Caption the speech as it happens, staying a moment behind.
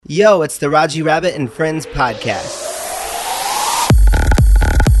Yo, it's the Raji Rabbit and Friends podcast.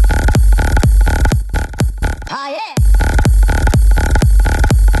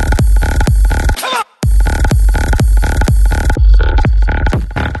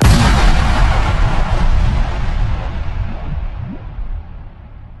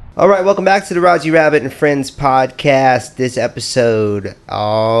 All right, welcome back to the Raji Rabbit and Friends podcast. This episode,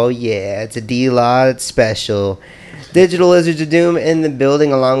 oh yeah, it's a D-Lod special. Digital Lizards of Doom in the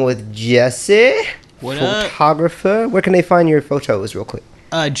building along with Jesse, what photographer. Where can they find your photos real quick?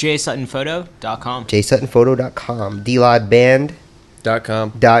 JSuttonPhoto.com. JSuttonPhoto.com.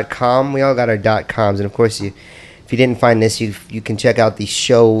 DLodBand.com. We all got our .coms. And of course, if you didn't find this, you can check out the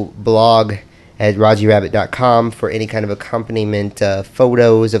show blog at RajiRabbit.com for any kind of accompaniment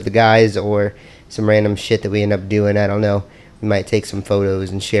photos of the guys or some random shit that we end up doing. I don't know. We might take some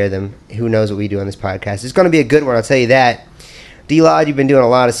photos and share them. Who knows what we do on this podcast. It's going to be a good one, I'll tell you that. D-Lod, you've been doing a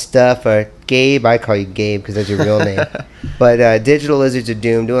lot of stuff. Gabe, I call you Gabe because that's your real name. But Digital Lizards of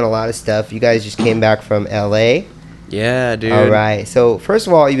Doom, doing a lot of stuff. You guys just came back from L.A. Yeah, dude. All right. So, first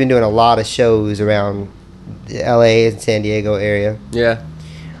of all, you've been doing a lot of shows around the L.A. and San Diego area. Yeah.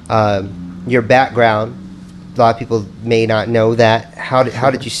 Your background, a lot of people may not know that. How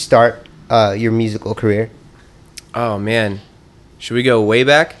did you start your musical career? Oh, man. Should we go way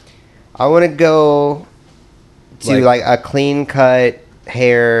back? I want to go to like a clean cut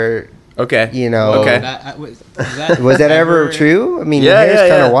hair. Okay. You know. Okay. Was that ever true? I mean, yeah, hair's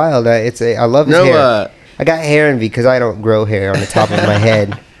kind of yeah. wild. I love his hair. I got hair envy because I don't grow hair on the top of my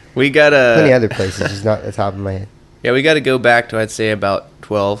head. We got plenty other places, just not the top of my head. Yeah, we got to go back to, I'd say, about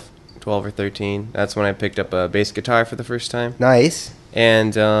 12 or 13. That's when I picked up a bass guitar for the first time. Nice.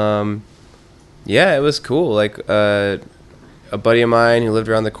 And, yeah, it was cool. Like, a buddy of mine who lived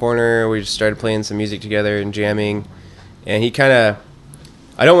around the corner, we just started playing some music together and jamming. And he kind of,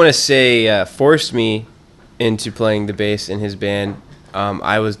 I don't want to say forced me into playing the bass in his band.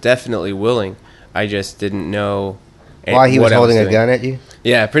 I was definitely willing. I just didn't know why he was holding a gun at you?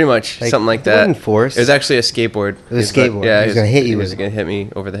 Yeah, pretty much. Something like that. It wasn't forced. It was actually a skateboard. It was a skateboard. Yeah, he was going to hit you with it. He was going to hit me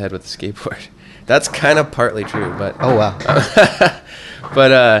over the head with the skateboard. That's kind of partly true, but... Oh, wow.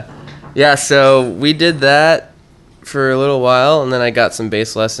 But, yeah, so we did that for a little while, and then I got some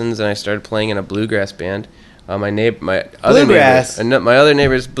bass lessons, and I started playing in a bluegrass band. My other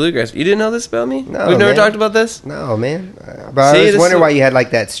neighbor's bluegrass. You didn't know this about me? No, We've never talked about this? No, man. But I was wondering why you had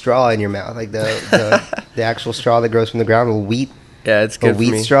like that straw in your mouth, like the actual straw that grows from the ground, a wheat. Yeah, it's good for me.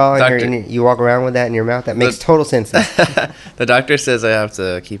 A wheat straw, you walk around with that in your mouth. That makes total sense. The doctor says I have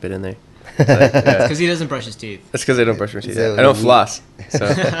to keep it in there. It's because he doesn't brush his teeth. That's because I don't brush my teeth. I don't floss. So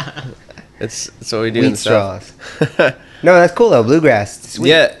it's what we do in the straws. No, that's cool though. Bluegrass. Sweet.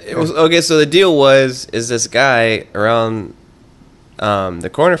 Yeah, it was okay. So the deal is this guy around the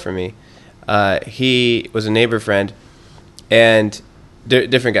corner from me. He was a neighbor friend, and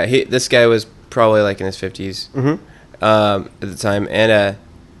different guy. This guy was probably like in his 50s at the time, and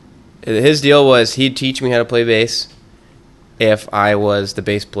his deal was he'd teach me how to play bass if I was the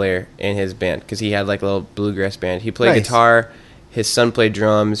bass player in his band, because he had like a little bluegrass band. He played guitar. His son played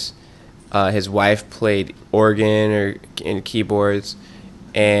drums. His wife played organ and keyboards,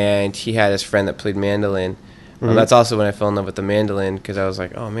 and he had his friend that played mandolin. That's also when I fell in love with the mandolin, because I was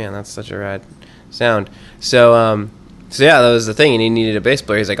like, oh man, that's such a rad sound. So yeah, that was the thing, and he needed a bass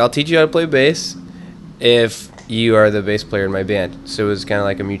player. He's like, I'll teach you how to play bass if you are the bass player in my band. So it was kind of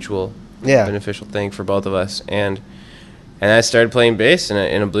like a mutual beneficial thing for both of us, and I started playing bass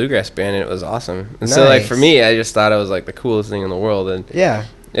in a bluegrass band, and it was awesome. And so like for me, I just thought it was like the coolest thing in the world, and yeah.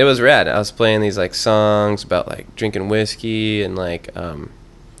 It was rad. I was playing these like songs about like drinking whiskey, and like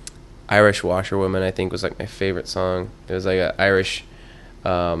Irish Washerwoman, I think, was like my favorite song. It was like an Irish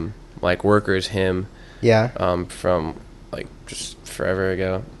like workers hymn. Yeah. From like just forever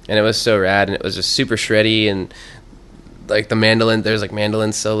ago. And it was so rad, and it was just super shreddy, and like the mandolin, there's like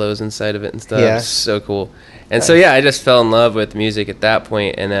mandolin solos inside of it and stuff. Yeah. It was so cool. And so yeah, I just fell in love with music at that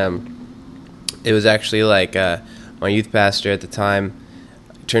point, and it was actually like my youth pastor at the time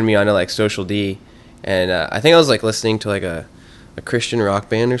turned me on to like Social D, and I think I was like listening to like a Christian rock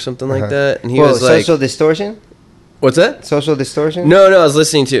band or something like that, and he was like, Social Distortion? What's that? Social Distortion? No, I was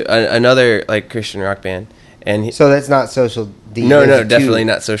listening to another like Christian rock band, and so that's not Social D. No, definitely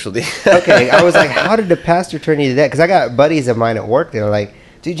not Social D. Okay, I was like, how did the pastor turn you to that? Because I got buddies of mine at work that are like,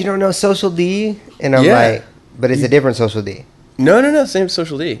 dude, you don't know Social D? And I'm like, but it's a different Social D. No, same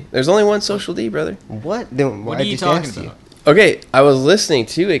Social D. There's only one Social D, brother. What? Then what are you talking about? Okay, I was listening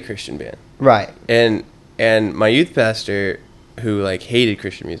to a Christian band. Right. And my youth pastor, who like hated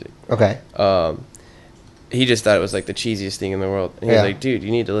Christian music. Okay. he just thought it was like the cheesiest thing in the world. And he was like, dude,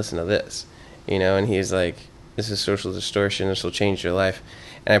 you need to listen to this, and he's like, this is Social Distortion. This will change your life.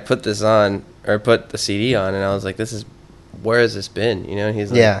 And I put this on, or put the CD on, and I was like, where has this been? And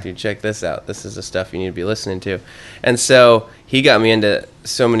he's like, dude, check this out. This is the stuff you need to be listening to. And so he got me into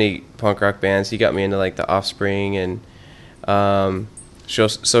so many punk rock bands. He got me into like The Offspring and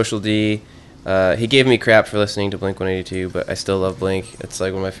Social D. He gave me crap for listening to Blink-182, but I still love Blink. It's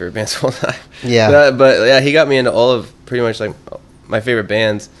like one of my favorite bands of all time. Yeah. But yeah, he got me into all of pretty much like my favorite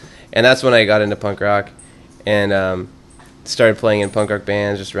bands. And that's when I got into punk rock and started playing in punk rock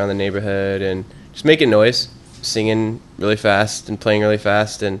bands just around the neighborhood and just making noise, singing really fast and playing really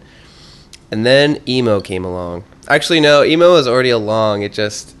fast. And then emo came along. Actually, no, emo was already along. It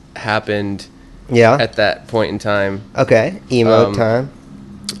just happened at that point in time. Okay, emo time.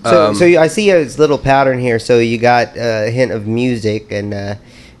 So I see a little pattern here. So you got a hint of music and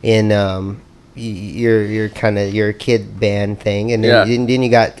your kind of your kid band thing, and then you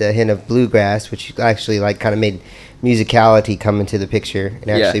got the hint of bluegrass, which actually like kind of made musicality come into the picture, and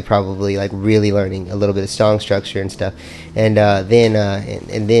actually probably like really learning a little bit of song structure and stuff, and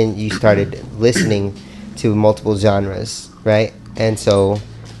then you started listening to multiple genres, right? And so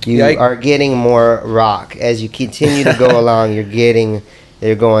you are getting more rock as you continue to go along. You're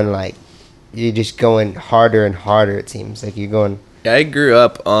just going harder and harder. It seems like you're going. Yeah, I grew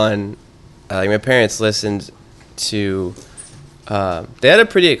up on like my parents listened to. They had a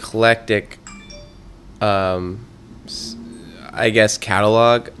pretty eclectic, I guess,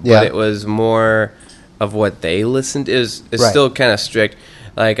 catalog, but it was more of what they listened to. It's still kind of strict.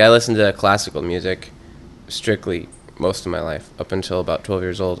 Like I listened to classical music strictly most of my life up until about 12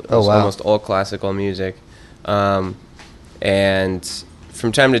 years old. It was almost all classical music, and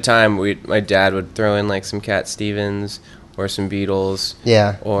from time to time, my dad would throw in like some Cat Stevens or some Beatles,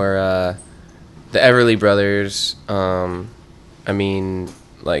 or the Everly Brothers. I mean,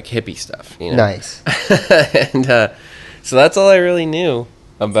 like hippie stuff, Nice. And so that's all I really knew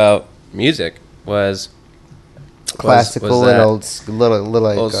about music was classical and old school, little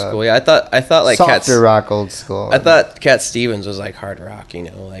like, old school. Yeah, I thought like softer rock, old school. I thought Cat Stevens was like hard rock,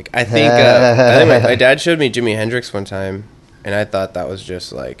 Like I think my dad showed me Jimi Hendrix one time. And I thought that was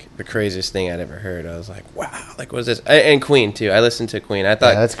just, like, the craziest thing I'd ever heard. I was like, wow, like, what is this? And Queen, too. I listened to Queen. I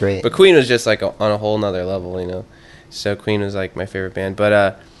thought, that's great. But Queen was just, like, on a whole nother level, So Queen was, like, my favorite band.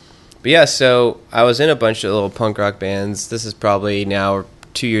 But yeah, so I was in a bunch of little punk rock bands. This is probably now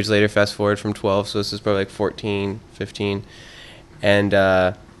 2 years later, fast forward from 12. So this is probably, like, 14, 15. And,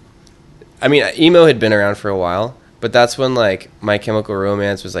 I mean, emo had been around for a while. But that's when, like, My Chemical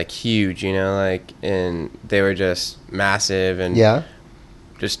Romance was, like, huge, like, and they were just massive and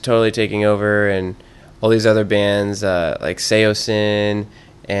just totally taking over, and all these other bands, like Seosin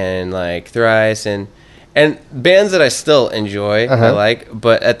and, like, Thrice, and bands that I still enjoy, I like,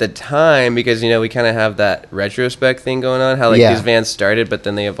 but at the time, because, we kind of have that retrospect thing going on, how, like, these bands started, but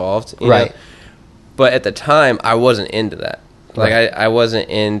then they evolved, you know? But at the time, I wasn't into that. Like, I wasn't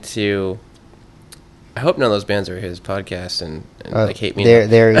into... I hope none of those bands are his podcasts and like hate me. This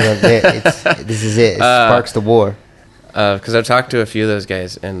is it. It sparks the war. Because I've talked to a few of those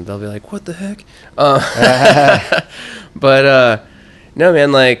guys, and they'll be like, "What the heck?" But no,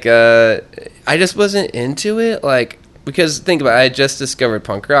 man. Like, I just wasn't into it. Like, because think about it, I had just discovered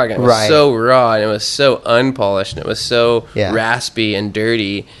punk rock, and it was so raw, and it was so unpolished, and it was so raspy and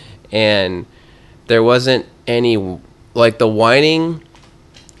dirty, and there wasn't any like the whining.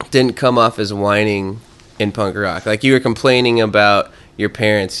 Didn't come off as whining in punk rock. Like you were complaining about your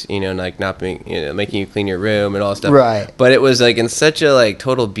parents, like not being, making you clean your room and all that stuff. Right. But it was like in such a like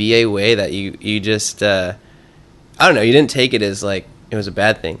total BA way that you just, I don't know, you didn't take it as like it was a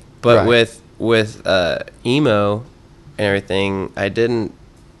bad thing. But with emo and everything, I didn't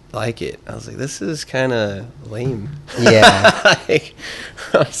like it. I was like, this is kind of lame. Yeah. Like,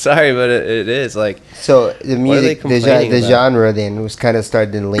 I'm sorry, but it is like. So the music, the genre then was kind of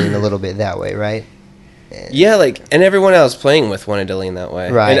starting to lean a little bit that way, right? Yeah, like, and everyone I was playing with wanted to lean that way.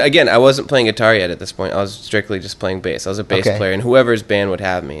 Right. And again, I wasn't playing guitar yet at this point. I was strictly just playing bass. I was a bass player, and whoever's band would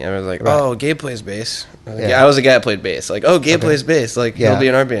have me. I was like, oh, Gabe plays bass. I was a guy that played bass. Like, oh, Gabe plays bass. Like, he'll be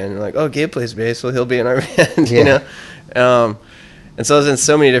in our band. And like, oh, Gabe plays bass. Well, he'll be in our band, And so I was in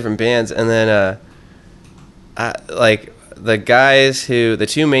so many different bands, and then, like, the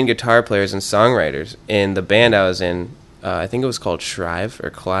two main guitar players and songwriters in the band I was in, I think it was called Shrive or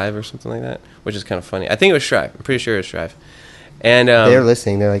Clive or something like that, which is kind of funny. I think it was Shrive. I'm pretty sure it was Shrive. And they're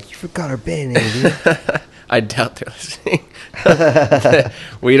listening. They're like, you forgot our band name, dude. I doubt they're listening.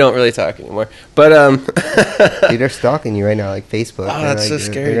 We don't really talk anymore. But Dude, they're stalking you right now, like Facebook. Oh, that's so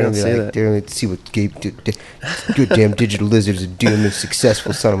scary. They're gonna Don't be say like, that. they're gonna see what goddamn digital lizards are doing. A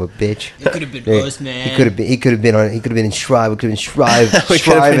successful son of a bitch. It could have been Yeah, Postman. He could have been. He could have been on. He could have been in Shrive. We could have been Shrive. We could have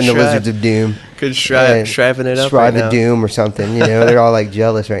Shrive been and the Shrive. Lizards of Doom. Could And shriving it up Shrive right of now. Doom or something. You know, they're all like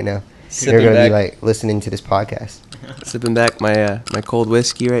jealous right now. Sipping They're gonna be back. like listening to this podcast. Sipping back my my cold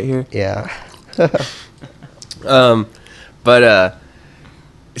whiskey right here. Yeah.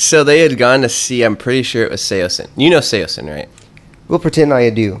 So they had gone to see. I'm pretty sure it was Seosin. You know Seosin, right? We'll pretend I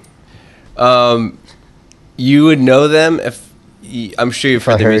do. You would know them if I'm sure you've If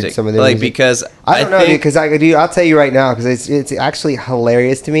I heard their heard music. some of their like music. because I don't know, dude, think, because I do. I'll tell you right now, because it's actually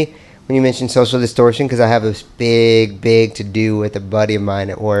hilarious to me when you mention Social Distortion, because I have this big to do with a buddy of mine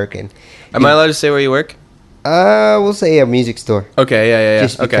at work, and Am I allowed to say where you work? we'll say a music store, Okay, yeah.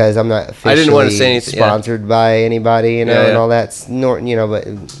 just Okay. because I'm not officially I didn't want to say anything, yeah. sponsored by anybody, you know, Yeah, and yeah. all that. You know, but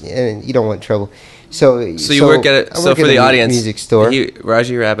and you don't want trouble. So you work at it. I So work for at the a audience, music store.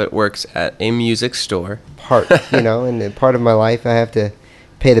 Raji Rabbit works at a music store. Part, you know, and then part of my life I have to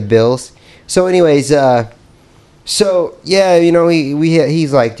pay the bills. So anyways, so yeah, you know,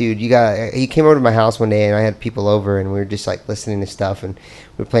 he's like, dude, he came over to my house one day and I had people over and we were just like listening to stuff and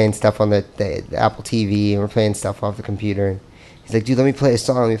we are playing stuff on the Apple TV and we're playing stuff off the computer and he's like, dude, let me play a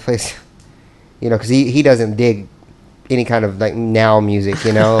song, let me play you know, because he doesn't dig any kind of like now music,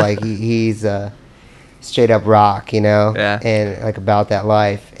 you know, like he's straight up rock, you know, Yeah. and like about that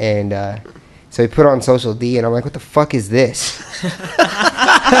life. And so he put on Social D, and I'm like, what the fuck is this?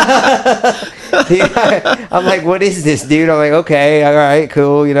 I'm like, what is this, dude? I'm like, okay, all right,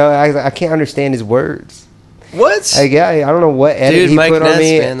 cool. You know, I can't understand his words. What? I don't know what edit Dude, he Mike put on Ness,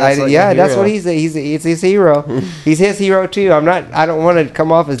 me. man, that's like yeah, a that's hero. what he's his hero. He's his hero too. I don't want to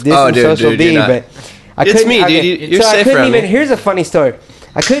come off as dissing Oh, dude, Social dude, D, you're not. but I It's couldn't. me, dude. You're I safe couldn't around even. me. Here's a funny story.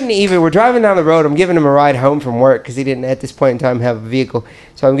 I couldn't even. We're driving down the road. I'm giving him a ride home from work because he didn't at this point in time have a vehicle.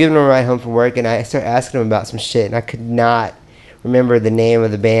 So I'm giving him a ride home from work, and I start asking him about some shit, and I could not remember the name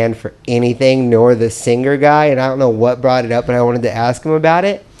of the band for anything, nor the singer guy, and I don't know what brought it up, but I wanted to ask him about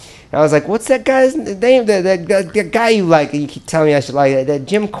it. And I was like, "What's that guy's name? That guy you like? You keep telling me I should like that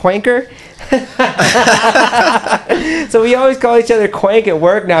Jim Quanker." So we always call each other Quank at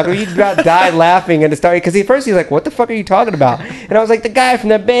work now. We about died laughing at the start because at first he's like, "What the fuck are you talking about?" And I was like, "The guy from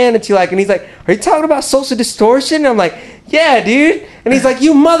that band that you like." And he's like, "Are you talking about Social Distortion?" And I'm like, "Yeah, dude." And he's like,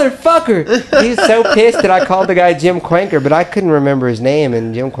 "You motherfucker!" He was so pissed that I called the guy Jim Quanker, but I couldn't remember his name,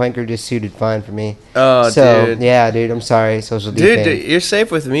 and Jim Quanker just suited fine for me. Oh, so, dude. yeah, dude, I'm sorry, Social D Dude, fans. you're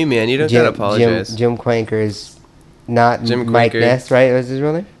safe with me, man. You don't gotta apologize. Jim Quanker is not Jim Mike Quanker. Ness, right? Was his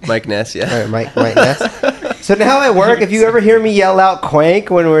real name? Mike Ness, yeah. All right, Mike Ness. So now at work, if you ever hear me yell out "Quank"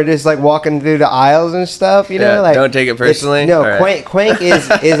 when we're just like walking through the aisles and stuff, you know, Yeah, like don't take it it's- personally? No, All right. Quank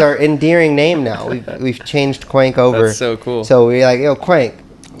is our endearing name now. We've changed Quank over. That's so cool. So we're like, yo, Quank.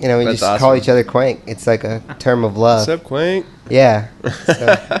 You know, we That's just call awesome. each other Quank. It's like a term of love. What's up, Quank? Yeah. So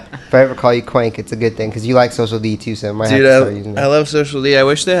if I ever call you Quank, it's a good thing because you like Social D too. So I might Dude, have to start using I that. love Social D. I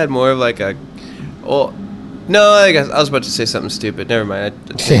wish they had more of like a. Well, no, I guess I was about to say something stupid. Never mind.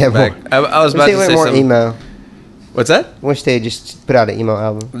 I take Yeah, it back. I was Wish about they to went say more something. emo. What's that? Wish they just put out an emo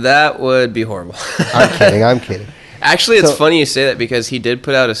album. That would be horrible. I'm kidding. Actually, it's So- funny you say that because he did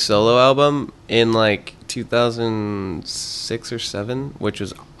put out a solo album in like 2006 or 7, which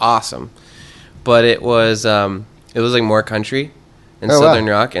was awesome. But it was like more country and Oh, wow. southern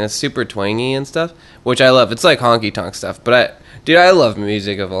rock, and it's super twangy and stuff, which I love. It's like honky tonk stuff. But I love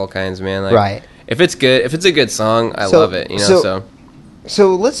music of all kinds, man. Like, Right. If it's good, if it's a good song, I So- love it. You know, so- so.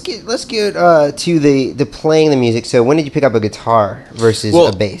 So let's get to the playing the music. So when did you pick up a guitar versus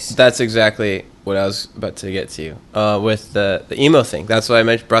a bass? That's exactly what I was about to get to with the emo thing. That's why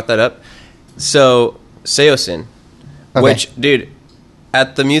I brought that up. So Seosin, Okay. which, dude,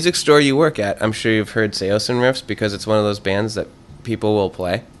 at the music store you work at, I'm sure you've heard Seosin riffs because it's one of those bands that people will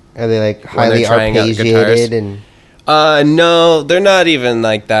play. Are they like when they're highly trying out arpeggiated guitars. and No, they're not even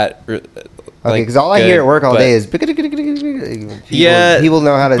like that. okay? Because all I hear at work all day is people, Yeah, people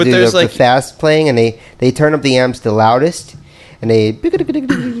know how to but do there's the like- fast playing, and they turn up the amps the loudest, and they.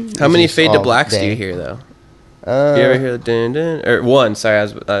 How many just Fade to all Blacks do day. you hear though? You ever hear the dun dun or one? Sorry, I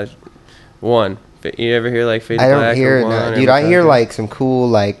was one. You ever hear like Fade to I Black? don't hear or it one now, or dude. I hear Metallica? like some cool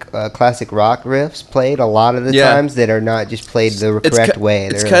like classic rock riffs played a lot of the Yeah. times that are not just played the correct way.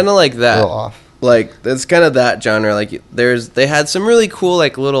 It's They're kind of like a that. little off. Like it's kind of that genre. Like they had some really cool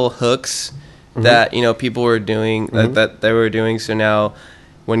like little hooks Mm-hmm. that people were doing that they were doing. So now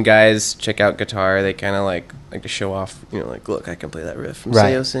when guys check out guitar, they kind of like to show off, you know, like, look, I can play that riff from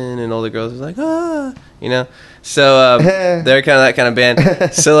Right. Seosin, and all the girls are like, ah, you know. So they're kind of that kind of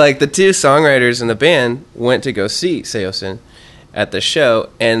band. So like the two songwriters in the band went to go see Seosin at the show,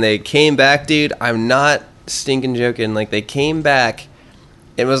 and they came back, dude. I'm not stinking joking. Like they came back,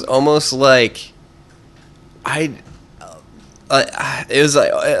 it was almost like it was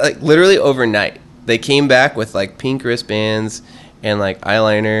like literally overnight. They came back with like pink wristbands and like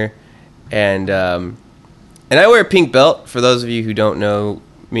eyeliner, and I wear a pink belt. For those of you who don't know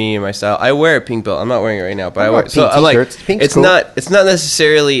me and my style, I wear a pink belt. I'm not wearing it right now, but I wear. So I'm like, Pink's it's cool. not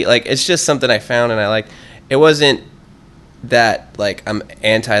necessarily like, it's just something I found and I like. It wasn't that like I'm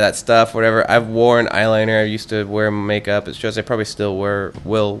anti that stuff, whatever. I've worn eyeliner. I used to wear makeup. It's just I probably still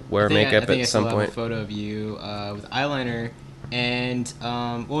will wear makeup I at some have point. a photo of you with eyeliner and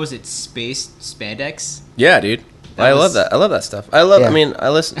what was it? Spandex. Yeah, dude. I love that. I love that stuff. I Yeah. mean, I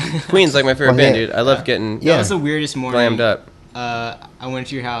listen. Queen's like my favorite Well, band, yeah. dude. I love getting That Yeah. was the weirdest morning. glammed up. I went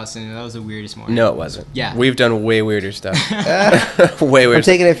to your house and that was the weirdest morning. No, it wasn't. Yeah. We've done way weirder stuff. Way I'm weirder.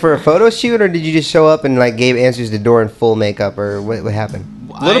 taking it for a photo shoot, or did you just show up and like gave answers to the door in full makeup, or what happened?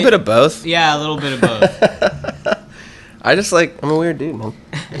 A little bit of both. Yeah, a little bit of both. I just like, I'm a weird dude,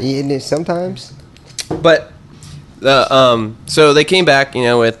 man. Sometimes. But the so they came back, you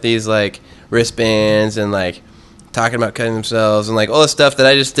know, with these like wristbands and like talking about cutting themselves and like all the stuff that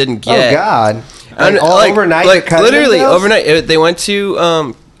I just didn't get. Oh God! And, Like, all overnight, like they're cutting literally themselves? overnight. They went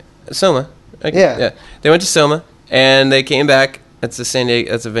to Soma. Yeah. They went to Soma and they came back. That's a San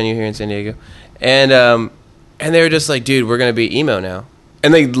Diego. That's a venue here in San Diego, and they were just like, dude, we're gonna be emo now.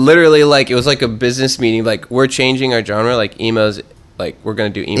 And they literally like, it was like a business meeting. Like, we're changing our genre. Like emos, like we're gonna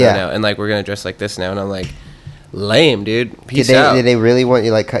do emo Yeah. now, and like we're gonna dress like this now. And I'm like, lame, dude. Did Peace they? out. Did they really want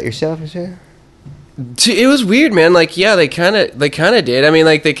you like cut yourself and shit? It was weird, man. Like, yeah, they kind of did. I mean,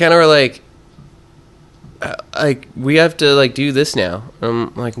 like, they kind of were like we have to like do this now.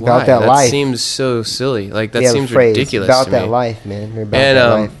 I'm like, why? About that life. Seems so silly. Like, that They have a seems phrase, ridiculous about to that me. life, man. They're about And, that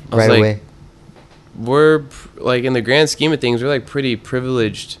life I was right like, away. We're like, in the grand scheme of things, we're like pretty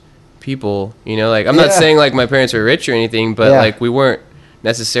privileged people. You know, like, I'm not Yeah. saying like my parents were rich or anything, but Yeah. like we weren't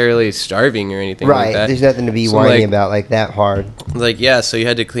necessarily starving or anything like Right. that. There's nothing to be So, whining like, about like that hard. Like, yeah, so you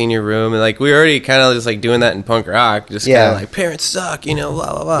had to clean your room, and like we were already kind of just like doing that in punk rock, just kind Yeah. of like, parents suck, you know,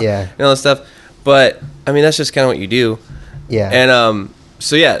 blah blah blah, Yeah. and all that stuff. But I mean, that's just kind of what you do. Yeah. And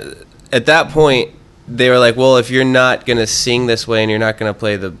so yeah, at that point they were like, well, if you're not gonna sing this way and you're not gonna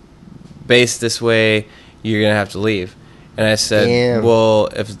play the bass this way, you're gonna have to leave. And I said, Damn. well,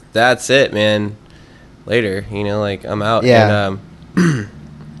 if that's it, man, later, you know, like, I'm out. Yeah. And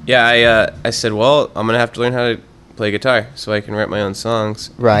yeah, I said, well, I'm gonna have to learn how to play guitar so I can write my own songs.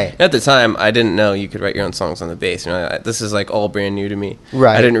 Right. At the time, I didn't know you could write your own songs on the bass. You know, this is like all brand new to me.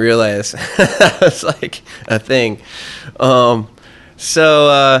 Right. I didn't realize that was like a thing.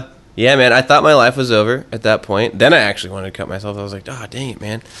 Yeah, man, I thought my life was over at that point. Then I actually wanted to cut myself. I was like, oh, dang it,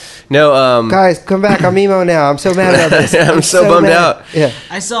 man. No, Guys, come back. I'm emo now. I'm so mad about this. I'm so bummed mad. out. Yeah.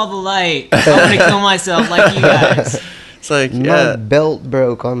 I saw the light. I want to kill myself like you guys. It's like, My yeah. belt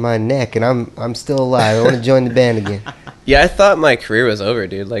broke on my neck, and I'm still alive. I want to join the band again. Yeah, I thought my career was over,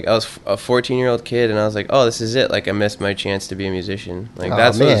 dude. Like, I was a 14-year-old kid, and I was like, oh, this is it. Like, I missed my chance to be a musician. Like, Aw,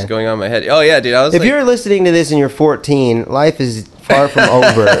 that's what was man. going on in my head. Oh, yeah, dude. I was If like, you're listening to this and you're 14, life is far from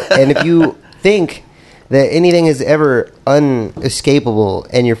over. And if you think that anything is ever unescapable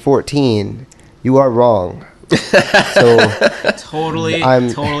and you're 14, you are wrong. So Totally I'm-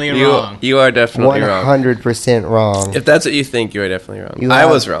 wrong. you are definitely wrong. 100% wrong. If that's what you think, you are definitely wrong. You I have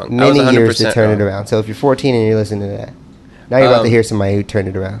was wrong. Many I was 100% years to turn wrong. it around. So if you're 14 and you're listening to that, now you're about to hear somebody who turned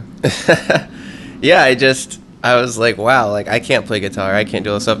it around. Yeah, I was like, wow, like, I can't play guitar. I can't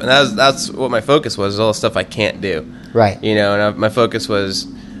do all this stuff. And that's what my focus was, all the stuff I can't do. Right. You know, and my focus was,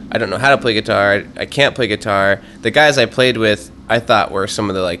 I don't know how to play guitar. I can't play guitar. The guys I played with, I thought were some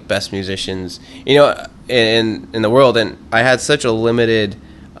of the like best musicians, you know, in the world. And I had such a limited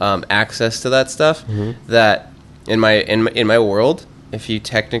access to that stuff that in my world, if you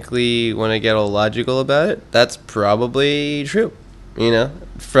technically want to get all logical about it, that's probably true. You know,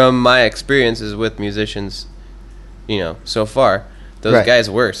 from my experiences with musicians, you know, so far, those Right. guys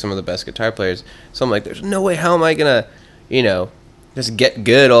were some of the best guitar players. So I'm like, there's no way. How am I gonna, you know, just get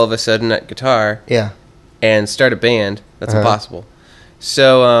good all of a sudden at guitar Yeah. and start a band? That's Uh-huh. impossible.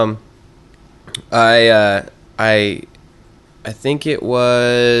 So I think it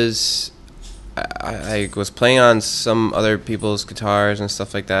was I was playing on some other people's guitars and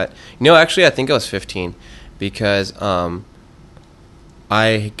stuff like that. You know, actually, I think I was 15 because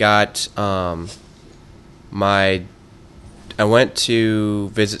I got I went to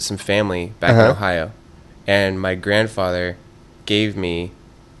visit some family back in Ohio, and my grandfather gave me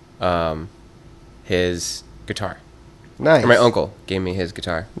his guitar. Nice. Or my uncle gave me his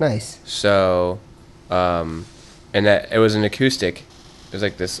guitar. Nice. So, and that it was an acoustic. It was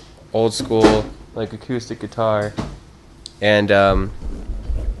like this old school like acoustic guitar, and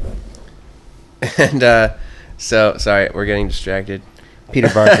so sorry, we're getting distracted. Peter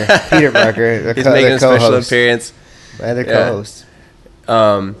Barker. Peter Barker. He's making a special appearance. My other co-host.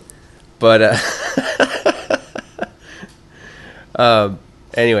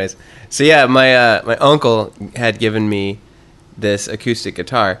 Anyways, so yeah, my uncle had given me this acoustic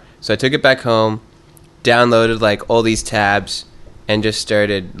guitar, so I took it back home, downloaded like all these tabs, and just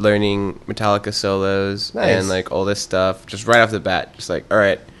started learning Metallica solos and like all this stuff just right off the bat. Just like, all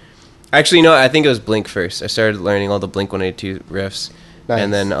right. Actually, you know, I think it was Blink first. I started learning all the Blink 182 riffs,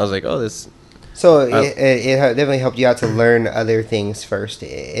 and then I was like, oh, this. So it definitely helped you out to learn other things first.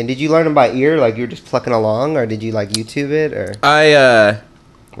 And did you learn them by ear, like you were just plucking along, or did you like YouTube it, or?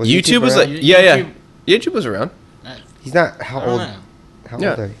 Was YouTube was like YouTube was around. He's not how old? How old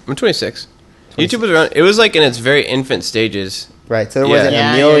are you? I'm 26. YouTube was around. It was like in its very infant stages. Right, so there wasn't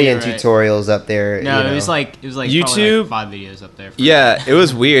a million tutorials up there. No, it was like YouTube, probably like 5 videos up there. Yeah, it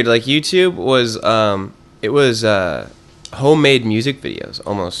was weird. Like YouTube was homemade music videos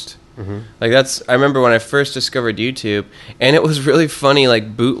almost. Mm-hmm. Like that's I remember when I first discovered YouTube, and it was really funny,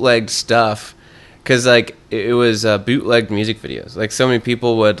 like bootlegged stuff, because like it was bootlegged music videos. Like so many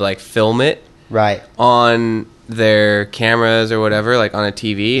people would like film it on their cameras or whatever, like on a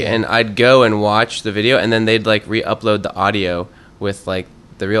TV, and I'd go and watch the video, and then they'd like re-upload the audio with like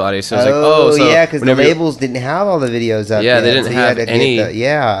the real audio. So it was because the labels didn't have all the videos up. Yeah, they didn't have any.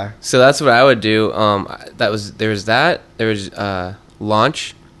 So that's what I would do. There was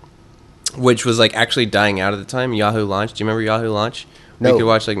Launch, which was like actually dying out at the time. Yahoo Launch. Do you remember Yahoo Launch? No. You could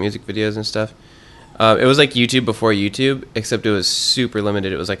watch like music videos and stuff. It was like YouTube before YouTube, except it was super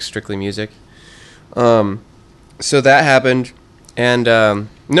limited. It was like strictly music. So that happened, and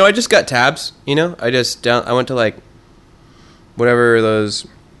no, I just got tabs. You know, I went to like whatever those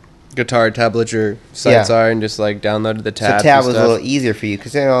guitar tablature sites are, and just like downloaded the tabs. So tab was a little easier for you,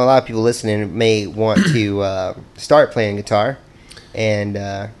 because you know a lot of people listening may want to start playing guitar, and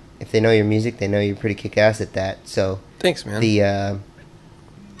if they know your music, they know you're pretty kick-ass at that. So thanks, man. The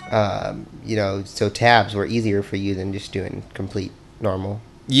so tabs were easier for you than just doing complete normal.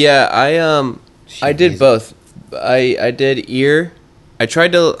 Yeah, I did both. I did ear. I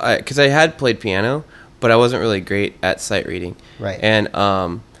tried to, because I had played piano, but I wasn't really great at sight reading. Right. And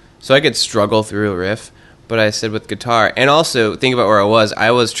so I could struggle through a riff, but I said with guitar, and also think about where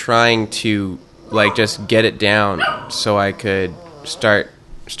I was trying to like just get it down so I could start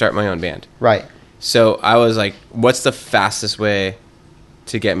my own band. Right. So I was like, what's the fastest way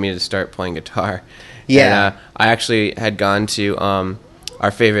to get me to start playing guitar? Yeah. And, I actually had gone to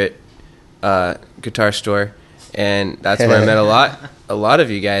our favorite guitar store, and that's where I met a lot of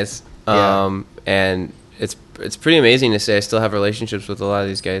you guys. And it's pretty amazing to say I still have relationships with a lot of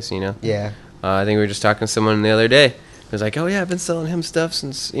these guys, you know. Yeah. I think we were just talking to someone the other day. It was like, oh yeah, I've been selling him stuff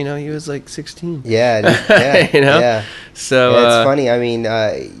since he was like 16. Yeah. You know. Yeah. So it's funny. I mean,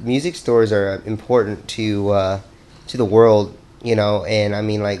 music stores are important to the world, you know, and I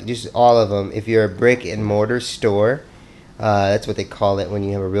mean like just all of them. If you're a brick and mortar store, that's what they call it when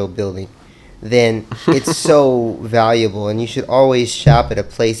you have a real building, then it's so valuable, and you should always shop at a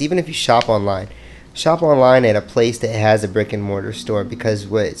place, even if you shop online at a place that has a brick and mortar store, because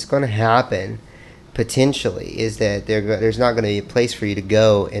what's going to happen potentially is that there's not going to be a place for you to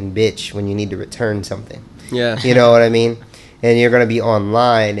go and bitch when you need to return something. Yeah. You know what I mean? And you're going to be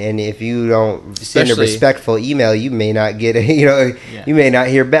online, and if you don't send a respectful email, you may not get you may not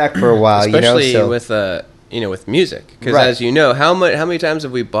hear back for a while. Especially with music, because as you know, how many times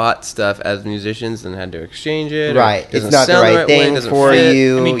have we bought stuff as musicians and had to exchange it? Right, it's not the right thing for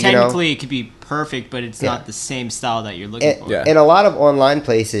you. I mean, technically, it could be perfect, but it's not the same style that you're looking for. And a lot of online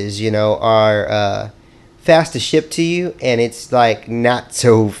places, are fast to ship to you, and it's like not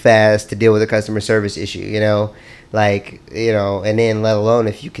so fast to deal with a customer service issue. And then let alone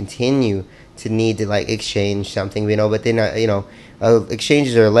if you continue to need to like exchange something, but then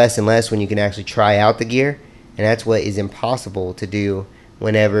exchanges are less and less when you can actually try out the gear, and that's what is impossible to do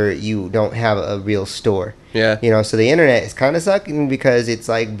whenever you don't have a real store. Yeah. So the internet is kind of sucking, because it's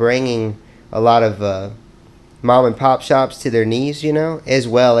like bringing a lot of mom and pop shops to their knees, as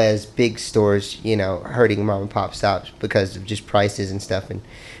well as big stores, hurting mom and pop shops because of just prices and stuff.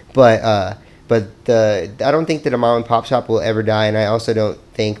 But But I don't think that a mom and pop shop will ever die, and I also don't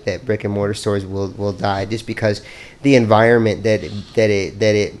think that brick and mortar stores will die, just because the environment that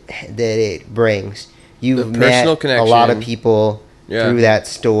it brings. You've The met personal a lot of connection. people Yeah. through that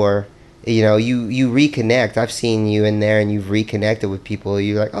store. You know, you reconnect. I've seen you in there, and you've reconnected with people.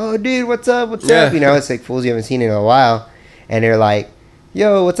 You're like, oh, dude, what's up? What's Yeah. up? You know, it's like fools you haven't seen in a while, and they're like,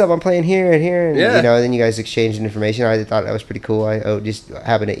 yo, what's up? I'm playing here and here, and Yeah. you know, then you guys exchanged information. I thought that was pretty cool. I just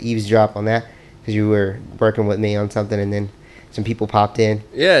happened to eavesdrop on that because you were working with me on something, and then some people popped in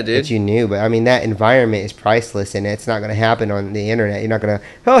Yeah, dude. that you knew. But I mean, that environment is priceless, and it's not going to happen on the internet. You're not going to,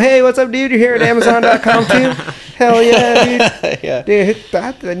 oh, hey, what's up, dude? You're here at Amazon.com too? Hell yeah, dude. Yeah. Dude,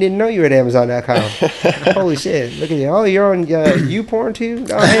 I didn't know you were at Amazon.com. Holy shit. Look at you. Oh, you're on YouPorn too?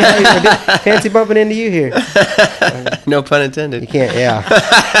 Oh, hey, how you doing? Fancy bumping into you here. No pun You intended. can't, yeah.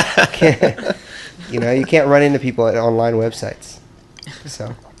 Can't, you know, you can't run into people at online websites.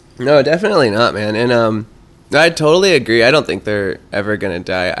 So, No, definitely not, man. And I totally agree. I don't think they're ever gonna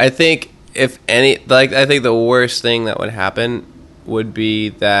die. I think if any, like, I think the worst thing that would happen would be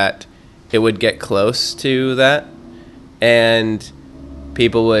that it would get close to that, and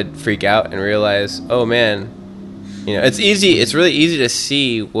people would freak out and realize, oh man, you know, it's easy. It's really easy to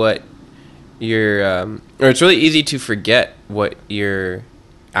see what you're, or it's really easy to forget what you're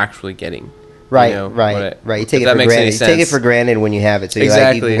actually getting. right, You know, right. You take if it that for makes any granted. You take it sense. for granted when you have it. So you're like, you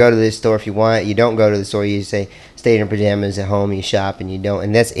Exactly. can go to this store if you want. You don't go to the store. You say, stay in your pajamas at home. You shop, and you don't.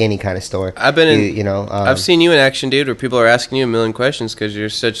 And that's any kind of store. I've been in. You know, I've seen you in action, dude, where people are asking you a million questions because you're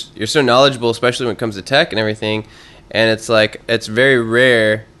so knowledgeable, especially when it comes to tech and everything. And it's like, it's very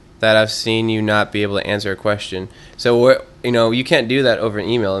rare that I've seen you not be able to answer a question. So you can't do that over an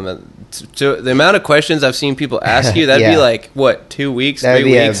email. So the amount of questions I've seen people ask you, that'd Yeah. be like what, 2 weeks, That'd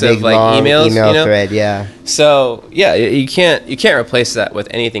 3 be weeks a big, of like long emails, email you know? thread, yeah. So yeah, you can't replace that with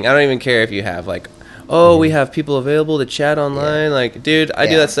anything. I don't even care if you have like, oh, we have people available to chat online. Like, dude, I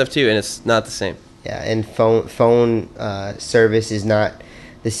do Yeah. that stuff too, and it's not the same. Yeah, and phone service is not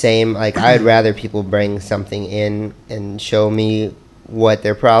the same. Like, I'd rather people bring something in and show me what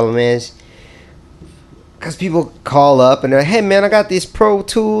their problem is. Because people call up and they're, hey man, I got these Pro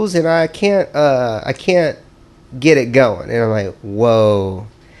Tools and I can't get it going. And I'm like, whoa.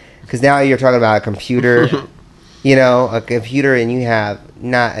 Because now you're talking about a computer, you know, a computer, and you have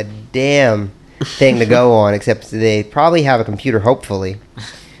not a damn thing to go on, except they probably have a computer, hopefully.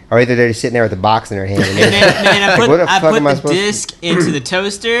 Or either they're just sitting there with a box in their hand. And Man, I Like, what the put fuck am I the supposed to- disc into the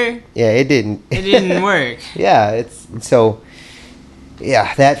toaster. yeah, it didn't. It didn't work. Yeah, it's so.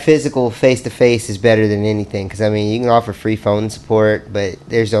 Yeah, that physical face-to-face is better than anything, because I mean, you can offer free phone support, but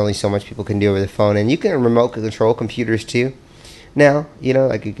there's only so much people can do over the phone, and you can remote control computers too. Now, you know,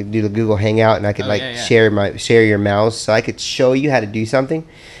 like you could do the Google Hangout, and I could share your mouse, so I could show you how to do something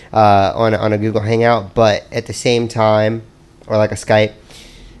on a Google Hangout, but at the same time, or like a Skype,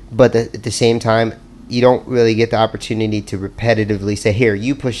 but at the same time, you don't really get the opportunity to repetitively say, "Here,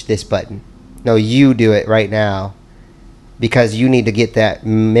 you push this button." No, you do it right now. Because you need to get that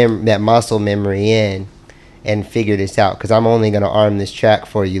muscle memory in and figure this out. Because I'm only going to arm this track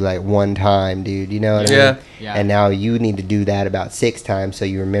for you like one time, dude. You know what I Yeah. mean? Yeah. And now you need to do that about 6 times so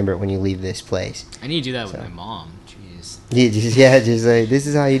you remember it when you leave this place. I need to do that with So. my mom. Jeez. Just like, this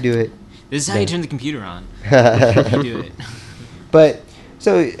is how you do it. This is how you turn the computer on. You But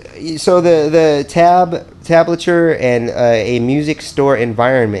do it. so the tablature and a music store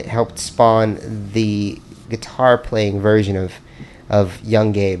environment helped spawn the guitar playing version of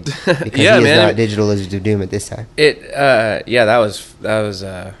Young Gabe, because Yeah, he is man. not Digital Lizards of Doom at this time. That was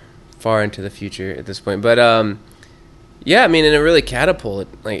far into the future at this point, but yeah, I mean, and it really catapulted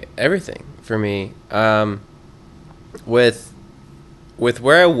like everything for me, with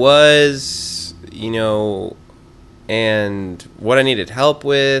where I was, you know, and what I needed help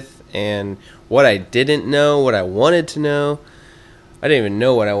with, and what I didn't know, what I wanted to know. I didn't even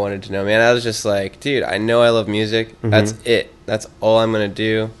know what I wanted to know, man. I was just like, dude, I know I love music. Mhm. That's it. That's all I'm gonna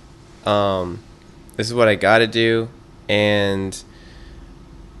do. This is what I gotta do, and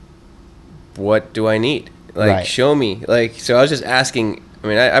what do I need? Like, Right. show me. Like, so I was just asking. I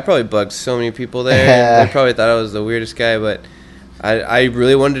mean, I probably bugged so many people there. They probably thought I was the weirdest guy, but I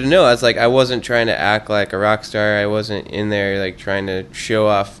really wanted to know. I was like, I wasn't trying to act like a rock star. I wasn't in there like trying to show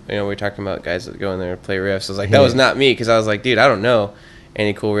off. You know, we were talking about guys that go in there and play riffs. I was like, that was not me, because I was like, dude, I don't know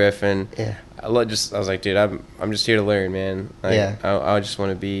any cool riff, and Yeah. I was like, dude, I'm just here to learn, man. Like, Yeah. I just want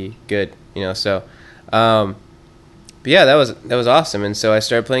to be good, you know. So, but yeah, that was awesome. And so I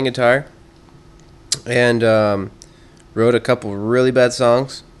started playing guitar, and wrote a couple really bad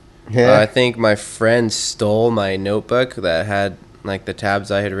songs. Yeah. I think my friend stole my notebook that had like the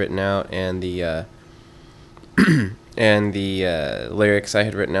tabs I had written out and the and the lyrics I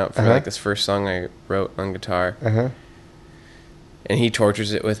had written out for like this first song I wrote on guitar. And he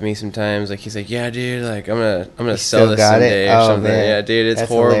tortures it with me sometimes. Like he's like, "Yeah, dude, like I'm gonna sell this someday or something." Man. Yeah, dude, it's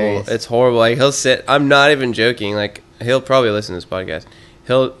horrible. Hilarious. It's horrible. Like he'll sit. I'm not even joking. Like he'll probably listen to this podcast.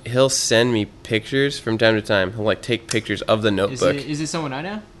 He'll send me pictures from time to time. He'll like take pictures of the notebook. Is it someone I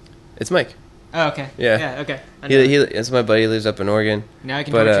know? It's Mike. Oh, okay. Yeah. Okay. It's my buddy. He lives up in Oregon. Now I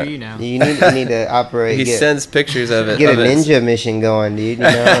can torture you now. You need to operate. He sends pictures of it. Get a ninja mission going, dude. You know,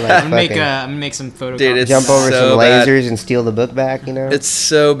 like I'm gonna make some photocopies. Dude, jump over some lasers and steal the book back. You know, it's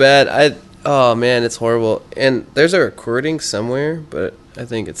so bad. Oh man, it's horrible. And there's a recording somewhere, but I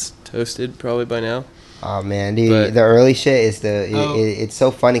think it's toasted probably by now. Oh man, dude, the early shit is it's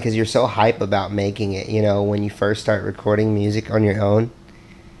so funny because you're so hype about making it. You know, when you first start recording music on your own,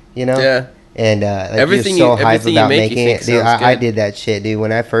 you know. Yeah. And everything you're so hype about making it, dude. I did that shit, dude.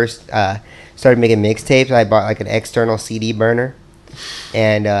 When I first started making mixtapes, I bought like an external CD burner,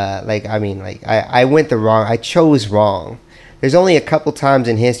 and I went I chose wrong. There's only a couple times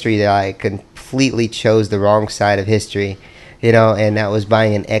in history that I completely chose the wrong side of history, you know, and that was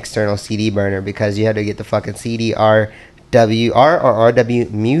buying an external CD burner because you had to get the fucking RW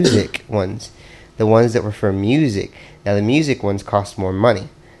music ones, the ones that were for music. Now the music ones cost more money,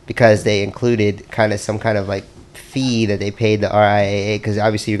 because they included some kind of like fee that they paid the RIAA, because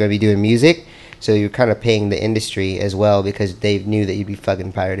obviously you're going to be doing music, so you're kind of paying the industry as well, because they knew that you'd be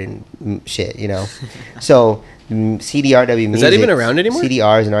fucking pirating shit, you know. So CDRW music. Is that even around anymore?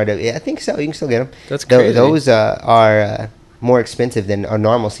 CDRs and RW, I think so. You can still get them. That's crazy. Those are more expensive than a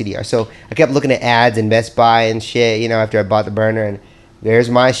normal CDR. So I kept looking at ads in Best Buy and shit, you know, after I bought the burner, and there's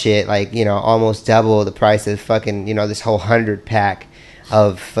my shit, like, you know, almost double the price of fucking, you know, this whole 100-pack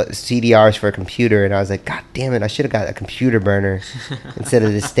of CDRs for a computer. And I was like, God damn it, I should have got a computer burner instead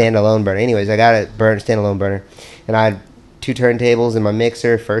of this standalone burner. Anyways, I got a standalone burner, and I had 2 turntables in my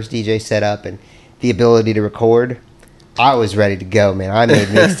mixer, first DJ setup, and the ability to record. I was ready to go, man. I made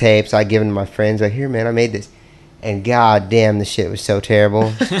mixtapes. I given to my friends, like, here, man, I made this. And god damn, the shit was so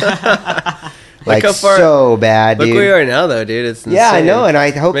terrible. Like, how far, so bad, dude. Look where you are now, though, dude. It's insane. Yeah, I know, and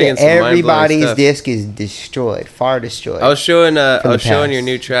I hope that everybody's disc is destroyed, far destroyed. I was showing your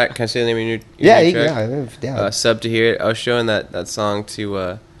new track. Can I say the name of your new track? Yeah. Sub to Hear It. I was showing that song to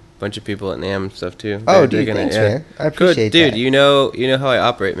a bunch of people at NAMM and stuff too. Oh, dude, thanks, man. I appreciate that. Dude, you know how I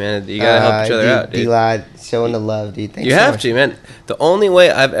operate, man. You gotta help each other out, dude. D-Lod, showing the love, dude. Thanks you have to, man. The only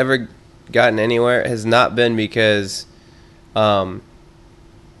way I've ever gotten anywhere has not been because, I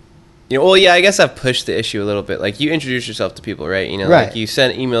guess I've pushed the issue a little bit. Like, you introduce yourself to people, right? You know, like you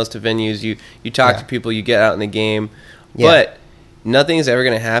send emails to venues, you talk to people, you get out in the game, but nothing's ever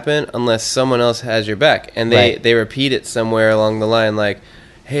going to happen unless someone else has your back, and they repeat it somewhere along the line, like,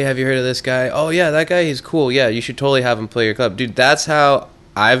 hey, have you heard of this guy? Oh yeah, that guy, he's cool. Yeah, you should totally have him play your club, dude. That's how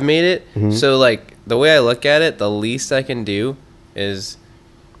I've made it. Mm-hmm. So, like, the way I look at it, the least I can do is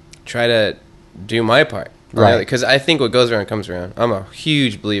try to do my part. Right. Because I think what goes around comes around. I'm a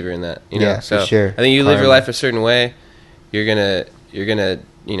huge believer in that. You know? Yeah, so for sure. I think you live your life a certain way, you're gonna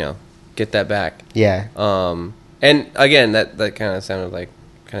get that back. Yeah. And again, that kind of sounded like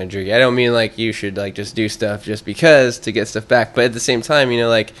kind of jerky. I don't mean like you should like just do stuff just because to get stuff back, but at the same time,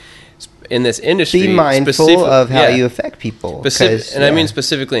 like in this industry, be mindful of how you affect people. I mean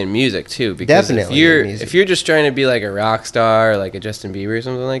specifically in music too, because if you're just trying to be like a rock star or like a Justin Bieber or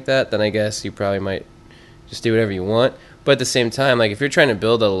something like that, then I guess you probably might just do whatever you want. But at the same time, like if you're trying to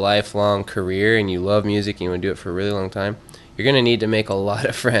build a lifelong career and you love music and you want to do it for a really long time, you're going to need to make a lot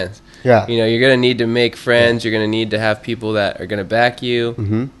of friends. Yeah. You're going to need to make friends. You're going to need to have people that are going to back you.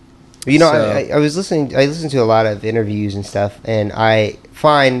 Mm-hmm. I listened to a lot of interviews and stuff, and I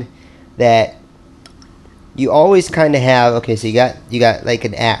find that you always kind of have, so you got like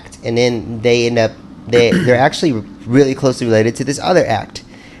an act, and then they're actually really closely related to this other act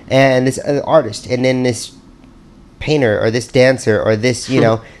and this other artist, and then this painter or this dancer or this,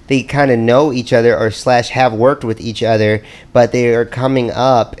 they kind of know each other or / have worked with each other, but they are coming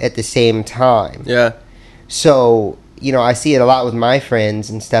up at the same time. Yeah. So, I see it a lot with my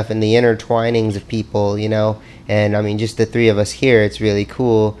friends and stuff, and the intertwinings of people, and I mean, just the 3 of us here, it's really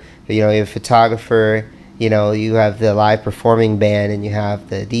cool. But, you have a photographer, you have the live performing band, and you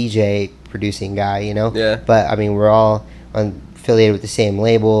have the DJ producing guy, Yeah. But, I mean, we're all affiliated with the same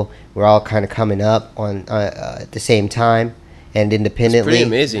label. We're all kind of coming up on at the same time and independently. It's pretty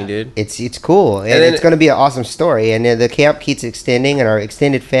amazing, dude. It's cool, and it's going to be an awesome story. And the camp keeps extending, and our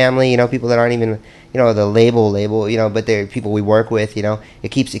extended family, people that aren't even, the label, but they're people we work with.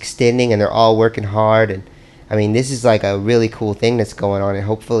 It keeps extending, and they're all working hard. And I mean, this is like a really cool thing that's going on, and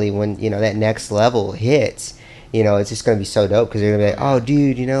hopefully when, you know, that next level hits, you know, it's just going to be so dope because they're going to be like, oh,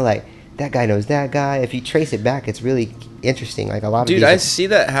 dude, you know, like, that guy knows that guy. If you trace it back, it's really interesting. Like, a lot of Dude, these I see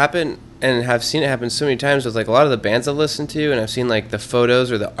that happen and have seen it happen so many times with like a lot of the bands I've listened to, and I've seen like the photos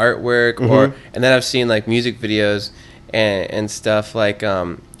or the artwork, and then I've seen like music videos and stuff like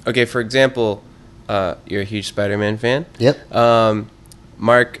okay, for example, you're a huge Spider-Man fan. Yep.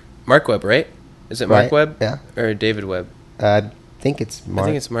 Mark Webb, right? Is it Mark Right, Webb? yeah. Or David Webb? I think it's Mark. I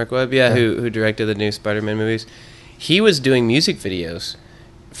think it's Mark Webb, yeah, who directed the new Spider-Man movies. He was doing music videos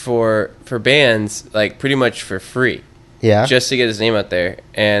for bands like pretty much for free. Yeah. Just to get his name out there.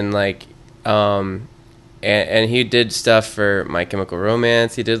 And like and he did stuff for My Chemical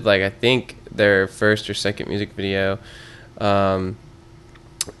Romance. He did like I think their first or second music video. And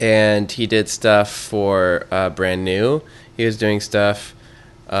he did stuff for Brand New. He was doing stuff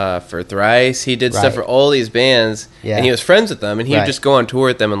for Thrice. He did stuff for all these bands, and he was friends with them, and he would just go on tour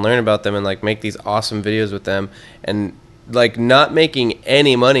with them and learn about them and like make these awesome videos with them, and like not making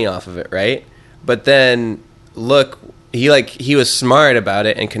any money off of it, right? But then look, he was smart about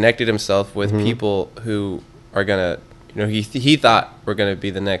it and connected himself with people who are gonna, you know, he thought were gonna be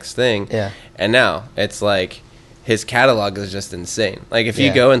the next thing, and now it's like his catalog is just insane. Like if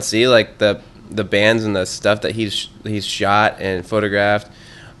you go and see like the bands and the stuff that he's shot and photographed.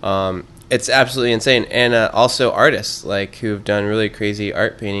 It's absolutely insane. And also artists like who have done really crazy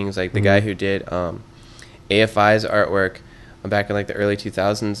art paintings, like the guy who did AFI's artwork back in like the early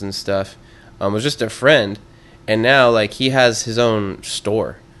 2000s and stuff, was just a friend, and now like he has his own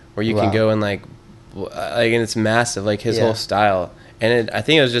store where you can go and like and it's massive, like his whole style. And I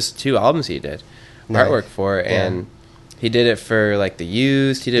think it was just 2 albums he did artwork for, and he did it for like The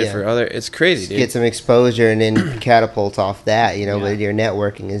Used. He did it for other. It's crazy, dude. Get some exposure and then catapult off that. You know, but your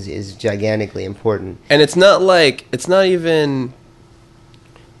networking is gigantically important. And it's not even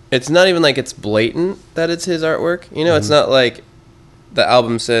like it's blatant that it's his artwork. You know, it's not like the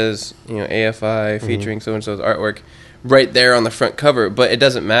album says, you know, AFI featuring so and so's artwork right there on the front cover, but it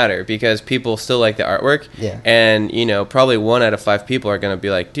doesn't matter because people still like the artwork. Yeah. And, you know, probably 1 out of 5 people are going to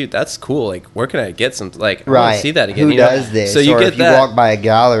be like, dude, that's cool. Like, where can I get some, like, I want to see that again. Who does this? So you get if you walk by a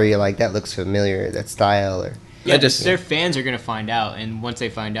gallery, you're like, that looks familiar, that style. Or their fans are going to find out, and once they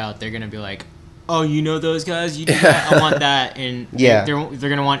find out, they're going to be like, oh, you know those guys? You do that? I want that. And they're going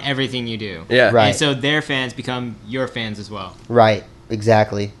to want everything you do. Yeah. Right. And so their fans become your fans as well. Right.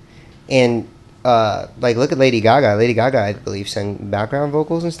 Exactly. And like look at Lady Gaga. Lady Gaga, I believe, sang background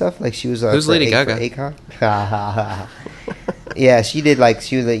vocals and stuff. Like she was who's Lady Gaga? Akon. Yeah, she did. Like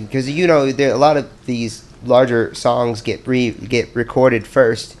she was like, because you know there a lot of these larger songs get recorded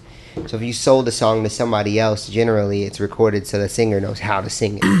first. So if you sold a song to somebody else, generally it's recorded so the singer knows how to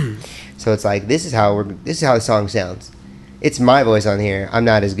sing it. So it's like this is how the song sounds. It's my voice on here. I'm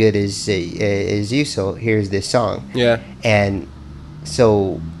not as good as you, so here's this song. Yeah. And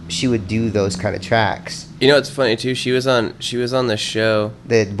so she would do those kind of tracks. You know what's funny too? She was on the show.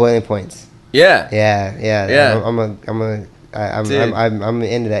 The Boiling Points. Yeah. Yeah. I'm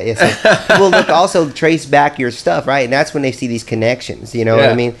into that. Yes. People look also trace back your stuff, right? And that's when they see these connections. You know what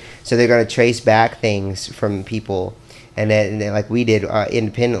I mean? So they're going to trace back things from people, and then like we did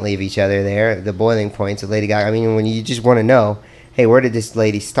independently of each other. There, the Boiling Points of Lady Gaga. I mean, when you just want to know, hey, where did this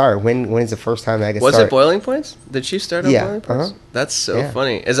lady start? When's the first time I got started? Was it Boiling Points? Did she start on Boiling Points? That's so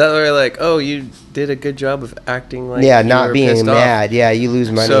funny. Is that where like, oh, you did a good job of acting like not being mad. Off. Yeah, you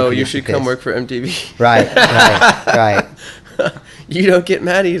lose money. So you should come work for MTV. Right. You don't get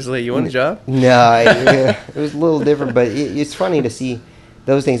mad easily. You want a job? No, it was a little different, but it's funny to see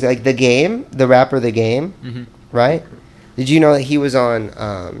those things. Like the rapper The Game, right? Did you know that he was on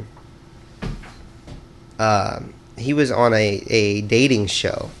a dating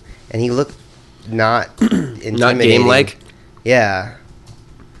show, and he looked not intimidating. Not game-like? Yeah.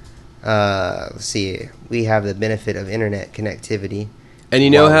 Let's see. We have the benefit of internet connectivity. And you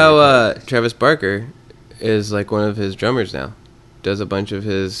know how Travis Barker is like one of his drummers now. Does a bunch of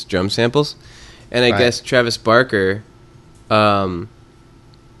his drum samples. And I guess Travis Barker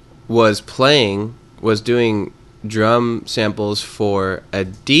was doing drum samples for a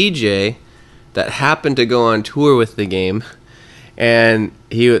DJ that happened to go on tour with The Game, and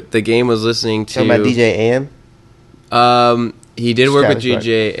The Game was listening to. Talking about DJ AM. He did work with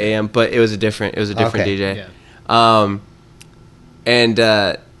DJ AM, but it was a different DJ. Yeah.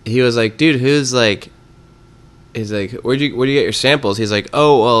 And he was like, dude, he's like, where do you get your samples? He's like,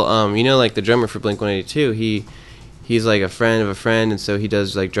 oh well, you know, like the drummer for Blink-182, he's like a friend of a friend, and so he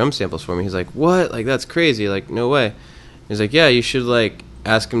does like drum samples for me. He's like, what? Like that's crazy. Like no way. He's like, yeah, you should like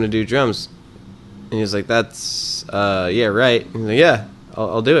ask him to do drums. And he was like, that's, yeah, right. He's like, yeah,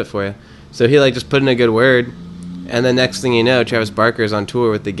 I'll do it for you. So he, like, just put in a good word. And then next thing you know, Travis Barker's on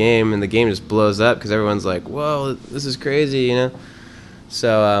tour with the game, and the game just blows up because everyone's like, whoa, this is crazy, you know?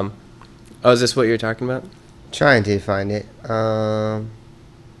 So, is this what you're talking about? Trying to find it.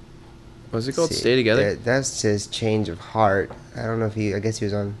 What's it called? Stay Together? That's his Change of Heart. I don't know if I guess he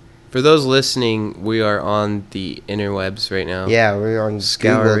was on... For those listening, we are on the interwebs right now. Yeah, we're on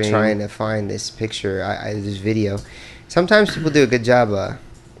Scouring. Google trying to find this picture, this video. Sometimes people do a good job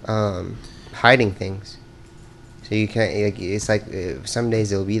hiding things. So you can't, like, it's like some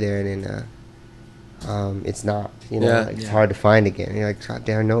days it'll be there and then it's not, you know, Yeah. like, it's hard to find again. You're like, God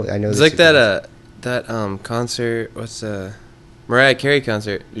damn, I know It's this like is- that concert, what's Mariah Carey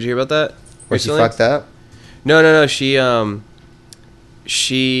concert. Did you hear about that? Where she recently? fucked up? No, she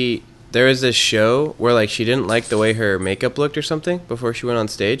there was this show where, like, she didn't like the way her makeup looked or something before she went on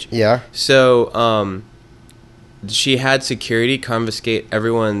stage. Yeah. So she had security confiscate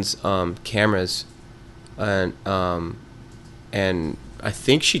everyone's cameras, and I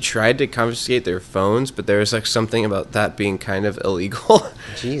think she tried to confiscate their phones, but there was, like, something about that being kind of illegal.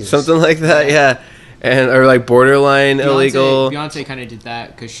 Jesus. Something like that, yeah. And or like borderline illegal. Beyonce kind of did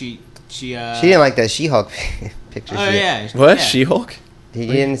that because she didn't like that She-Hulk picture. Oh yeah. What? Yeah. She-Hulk? You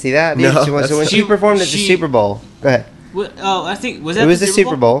didn't see that? No, So when that's- she performed at the Super Bowl. Go ahead. I think was that It was the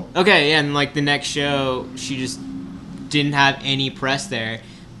Super Bowl. Okay, yeah, and like the next show, she just didn't have any press there,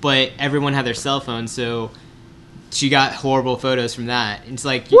 but everyone had their cell phones, so she got horrible photos from that. It's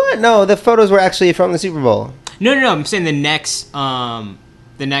like What? No, the photos were actually from the Super Bowl. No. I'm saying the next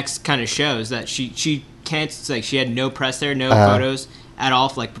kind of shows that she can't. It's like she had no press there, no photos at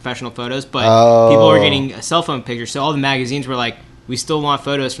all, like professional photos, but people were getting cell phone pictures. So all the magazines were like, we still want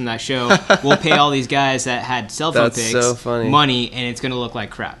photos from that show. We'll pay all these guys that had cell phone That's pics so funny. money, and it's going to look like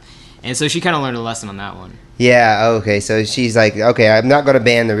crap. And so she kind of learned a lesson on that one. Yeah, okay. So she's like, okay, I'm not going to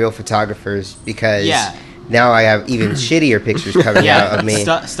ban the real photographers because now I have even shittier pictures coming out of me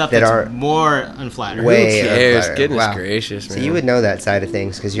stuff that that's are more unflattering. way Who cares? unflattering. Goodness Wow. gracious, man. So you would know that side of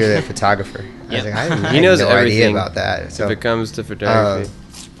things because you're the photographer. I was like, I had He knows no idea everything about that. So, if it comes to photography.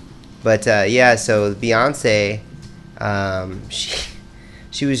 but yeah, so Beyonce,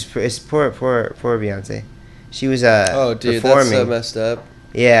 she was it's poor Beyonce. She was Oh, dude, performing. that's so messed up.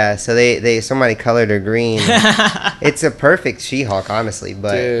 Yeah, so they somebody colored her green. It's a perfect She-Hulk, honestly,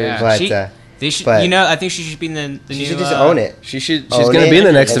 but Dude. Yeah. but They should, but- I think she should be in the she new. should just own it. She's Own gonna it, be in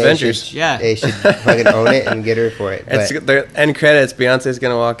the next and they Avengers. should- Yeah. they should fucking own it and get her for it. It's But, the end credits. Beyonce's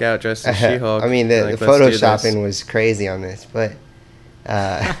gonna walk out dressed as She-Hulk. I mean, the Like, let's do this. photoshopping was crazy on this, but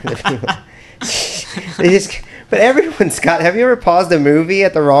they just. But everyone's got. Have you ever paused a movie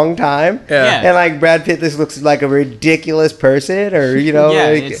at the wrong time? Yeah. And like Brad Pitt, this looks like a ridiculous person, or you know, Yeah,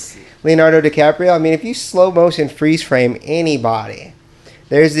 like it's- Leonardo DiCaprio. I mean, if you slow motion freeze frame anybody,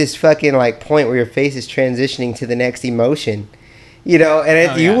 there's this fucking like point where your face is transitioning to the next emotion, you know,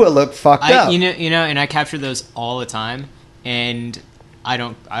 and you will look fucked up. You know, and I capture those all the time, and I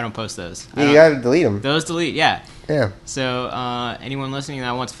don't post those. You gotta delete them. Those delete, yeah. Yeah, So anyone listening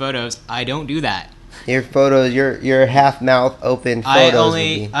that wants photos, I don't do that. your photos, your half mouth open I photos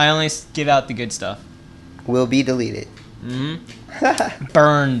only give out the good stuff. will be deleted.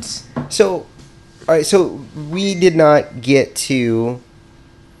 Burns. So, all right. So we did not get to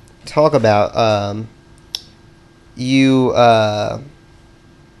talk about you.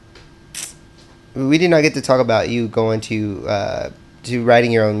 We did not get to talk about you going to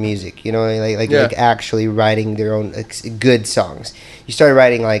writing your own music. You know, like actually writing their own good songs. You started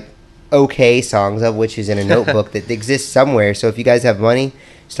writing like okay songs, of which is in a notebook that exists somewhere. So if you guys have money,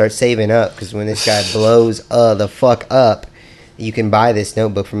 start saving up because when this guy blows the fuck up, you can buy this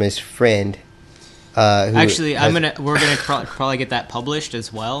notebook from his friend. Actually, we're gonna probably get that published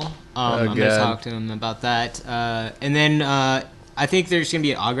as well. I'm gonna God. talk to him about that, and then I think there's gonna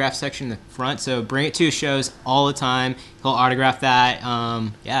be an autograph section in the front. So bring it to his shows all the time. He'll autograph that.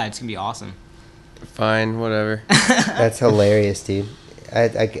 Yeah, it's gonna be awesome. Fine, whatever. That's hilarious, dude.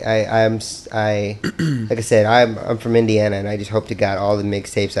 Like I said, I'm from Indiana, and I just hope to God all the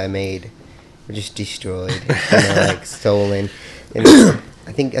mixtapes I made were just destroyed, like stolen. And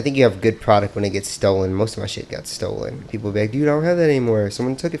I think you have good product when it gets stolen. Most of my shit got stolen. People be like, dude, I don't have that anymore.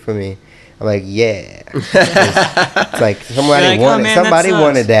 Someone took it from me. I'm like, yeah. It's like somebody You're like, oh, man, somebody that sucks.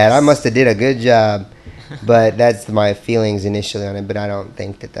 wanted that. I must have did a good job. But that's my feelings initially on it. But I don't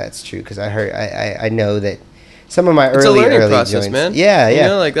think that that's true because I know that some of my It's a early learning process, joints, man. yeah. You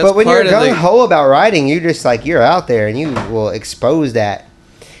know, like, that's but when you're part of the- gung ho about writing, you're just like you're out there and you will expose that,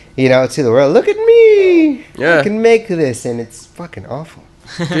 you know, to the world. Look at me, Yeah. I can make this, and it's fucking awful.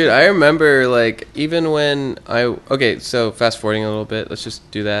 Dude, I remember, like, even when okay, so fast forwarding a little bit, let's just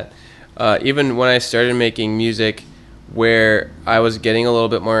do that. Even when I started making music where I was getting a little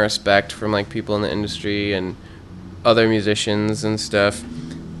bit more respect from, like, people in the industry and other musicians and stuff.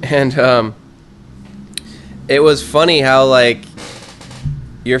 And it was funny how, like,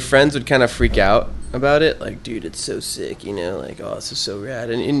 your friends would kind of freak out about it. Like, dude, it's so sick, you know? Like, oh, this is so rad.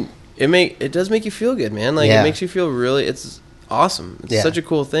 And it does make you feel good, man. Like, it makes you feel really... It's awesome. It's such a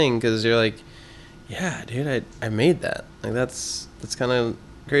cool thing because you're like, yeah, dude, I made that. Like, that's kind of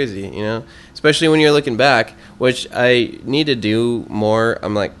crazy, you know? Especially when you're looking back, which I need to do more.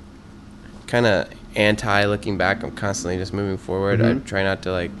 I'm, like, kind of anti-looking back. I'm constantly just moving forward. I try not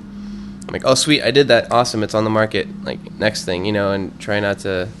to, like... I'm like, oh, sweet, I did that. Awesome, it's on the market. Like, next thing, you know, and try not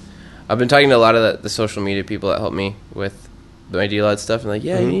to... I've been talking to a lot of the social media people that help me with my D-Lod stuff, and like,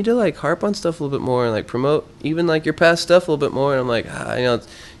 yeah, you need to, like, harp on stuff a little bit more and, like, promote even, like, your past stuff a little bit more. And I'm like, you know, it's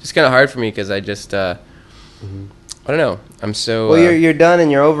just kind of hard for me because I just, I don't know. I'm so... Well, you're done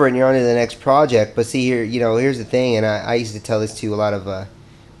and you're over and you're on to the next project. But see, here, you know, here's the thing, and I used to tell this to a lot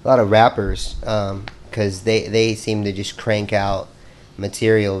of rappers because they seem to just crank out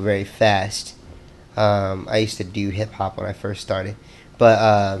material very fast. I used to do hip-hop when I first started.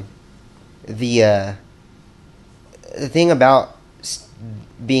 But the thing about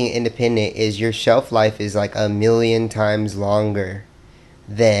being independent is your shelf life is like 1,000,000 times longer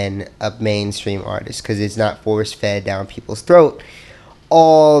than a mainstream artist because it's not force-fed down people's throat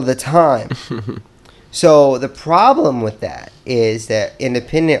all the time. So the problem with that is that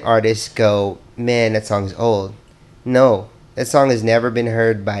independent artists go, man, that song's old. No, that song has never been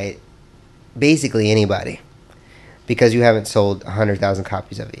heard by basically anybody because you haven't sold 100,000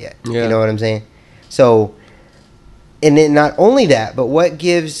 copies of it yet. You know what I'm saying? So, and then not only that, but what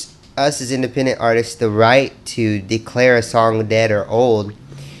gives us as independent artists the right to declare a song dead or old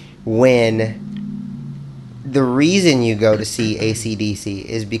when the reason you go to see AC/DC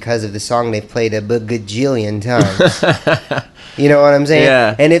is because of the song they've played a bajillion times. You know what I'm saying?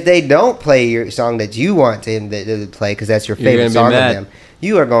 Yeah. And if they don't play your song that you want them to play because that's your favorite song of them,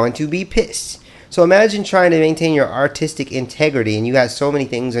 you are going to be pissed. So imagine trying to maintain your artistic integrity and you got so many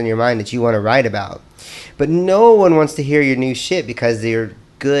things on your mind that you want to write about. But no one wants to hear your new shit because they're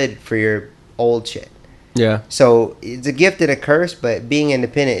good for your old shit. Yeah. So it's a gift and a curse, but being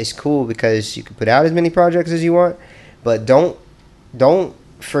independent is cool because you can put out as many projects as you want, but don't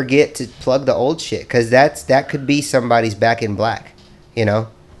forget to plug the old shit because that could be somebody's back in black, you know?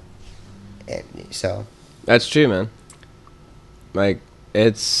 And so that's true, man. Like,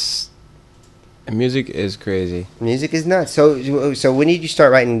 music is crazy. Music is nuts. So when did you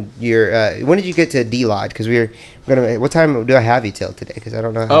start writing your? When did you get to D-Lod? Because we're gonna. What time do I have you till today? Because I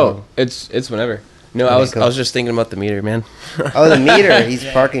don't know. Oh, it's whenever. No, okay, I was just thinking about the meter, man. Oh, the meter. He's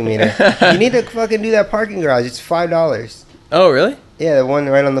parking meter. You need to fucking do that parking garage. It's $5. Oh, really? Yeah, the one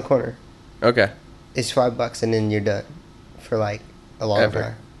right on the corner. Okay. It's $5 and then you're done for like a long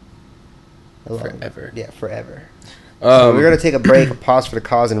time. Forever. Yeah, forever. So we're going to take a break, a pause for the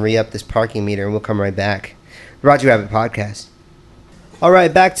cause, and re-up this parking meter, and we'll come right back. Roger Rabbit Podcast. All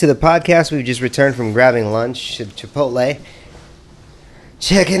right, back to the podcast. We've just returned from grabbing lunch at Chipotle.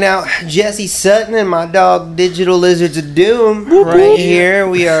 Checking out Jesse Sutton and my dog Digital Lizards of Doom right here.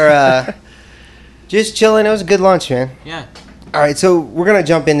 We are just chilling. It was a good lunch, man. Yeah. All right, so we're going to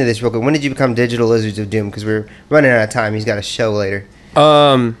jump into this real quick. When did you become Digital Lizards of Doom? Because we're running out of time. He's got a show later.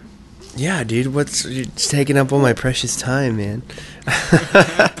 Yeah, dude, you're taking up all my precious time, man.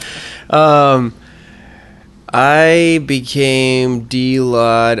 I became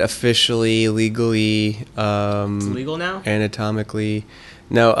D-Lod officially, legally. It's legal now? Anatomically.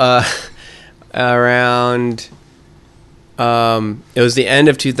 No, around, it was the end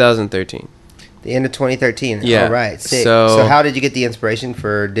of 2013. The end of 2013. Yeah. All right, sick. So how did you get the inspiration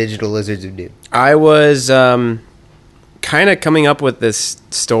for Digital Lizards of Doom? I was, kind of coming up with this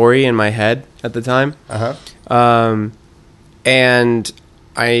story in my head at the time. And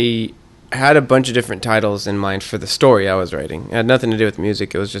I had a bunch of different titles in mind for the story I was writing. It had nothing to do with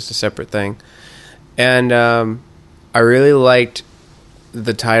music. It was just a separate thing. And I really liked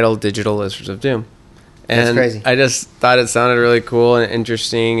the title Digital Lizards of Doom. And that's crazy. I just thought it sounded really cool and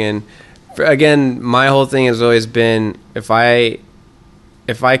interesting. And again, my whole thing has always been if I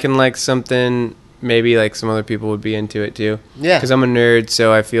can like something, maybe like some other people would be into it too. Yeah. Because I'm a nerd,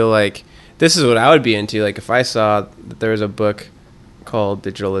 so I feel like this is what I would be into. Like if I saw that there was a book called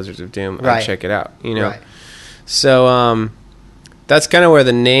Digital Lizards of Doom, I'd check it out, you know? Right. So that's kind of where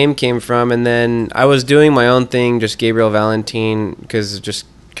the name came from. And then I was doing my own thing, just Gabriel Valentine, because just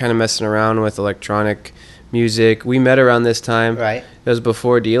kind of messing around with electronic music. We met around this time. Right. It was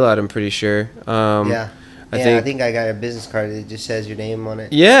before D-Lot, I'm pretty sure. Yeah. I think I got a business card that just says your name on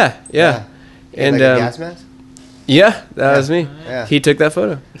it. Yeah. And like a gas mask? Yeah, that was me. Yeah. He took that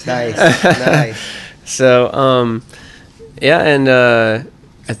photo. Nice. Nice. So, yeah, and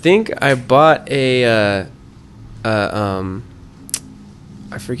I think I bought I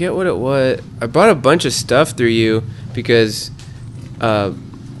forget what it was. I bought a bunch of stuff through you because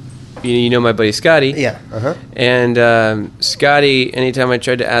you know my buddy Scotty. Yeah. Uh-huh. And Scotty, anytime I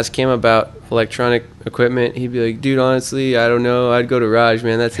tried to ask him about electronic equipment, he'd be like, dude, honestly, I don't know. I'd go to Raj,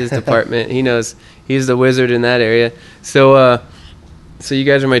 man. That's his department. He knows. He's the wizard in that area. So you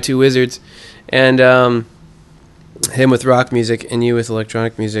guys are my two wizards. And him with rock music and you with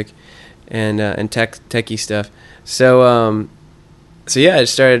electronic music and techie stuff. So yeah, I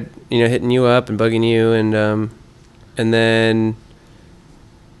started, hitting you up and bugging you and then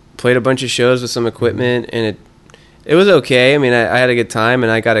played a bunch of shows with some equipment, and it was okay. I mean, I had a good time,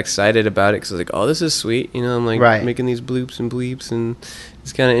 and I got excited about it because I was like, oh, this is sweet. I'm like making these bloops and bleeps, and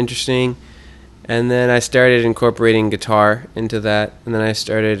it's kind of interesting. And then I started incorporating guitar into that, and then I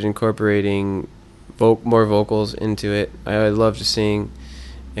started incorporating more vocals into it. I love to sing,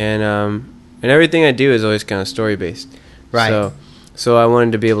 and everything I do is always kind of story-based. Right. So I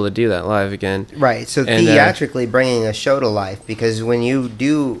wanted to be able to do that live again. Right. So theatrically bringing a show to life, because when you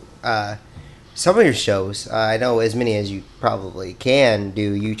do some of your shows, I know as many as you probably can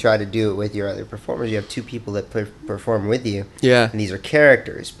do, you try to do it with your other performers. You have two people that perform with you. Yeah. And these are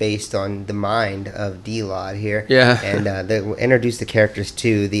characters based on the mind of D-Lot here. Yeah. And they introduce the characters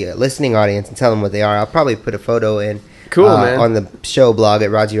to the listening audience and tell them what they are. I'll probably put a photo in man. on the show blog at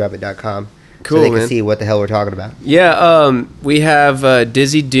RogerRabbit.com. Cool, so they can man. see what the hell we're talking about. Yeah, we have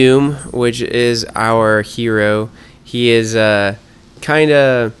Dizzy Doom, which is our hero. He is kind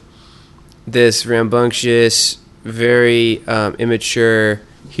of this rambunctious, very immature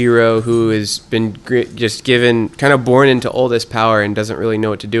hero who has been just given, kind of born into all this power and doesn't really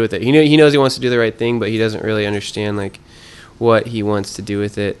know what to do with it. He knows he wants to do the right thing, but he doesn't really understand like what he wants to do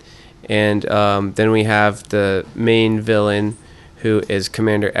with it. And then we have the main villain, who is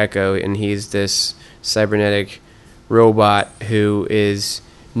Commander Echo, and he's this cybernetic robot who is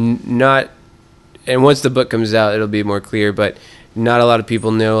not, and once the book comes out, it'll be more clear, but not a lot of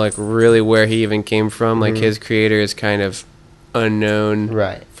people know like really where he even came from. Like his creator is kind of unknown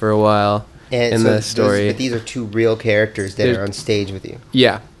for a while in the story. But these are two real characters that are on stage with you.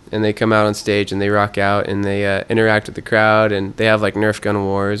 Yeah, and they come out on stage and they rock out and they interact with the crowd, and they have like Nerf gun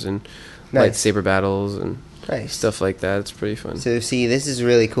wars and lightsaber battles and stuff like that. It's pretty fun. So see, this is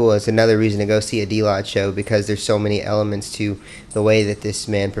really cool. It's another reason to go see a D-Lot show, because there's so many elements to the way that this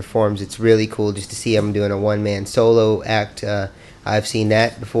man performs. It's really cool just to see him doing a one-man solo act. I've seen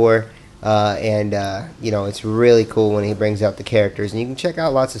that before, and it's really cool when he brings out the characters. And you can check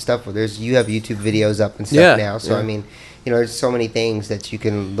out lots of stuff. You have YouTube videos up and stuff now. So I mean, there's so many things that you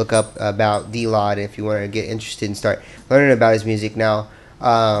can look up about D-Lot if you want to get interested and start learning about his music now.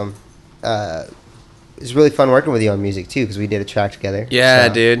 It's really fun working with you on music too, because we did a track together. Yeah,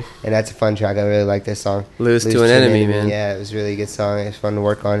 dude. And that's a fun track. I really like this song. Lose to an enemy, man. Yeah, it was a really good song. It was fun to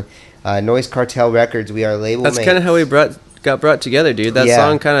work on. Noise Cartel Records. We are label mates. That's kind of how we got brought together, dude. That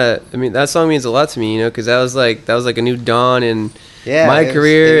song that song means a lot to me, because that was like a new dawn in my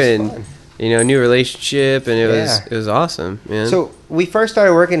career and fun. A new relationship, and it was awesome, man. So we first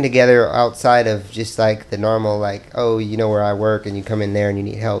started working together outside of just like the normal, like, oh, where I work, and you come in there and you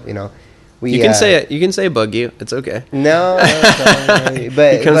need help, You can say it. You can say bug you. It's okay. No,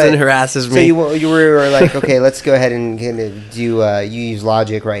 but he comes and harasses me. So you were like, okay, let's go ahead and do. You use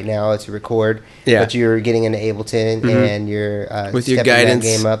Logic right now to record. Yeah. But you're getting into Ableton and you're with your guidance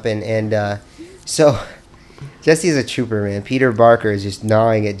that game up and so Jesse's a trooper, man. Peter Barker is just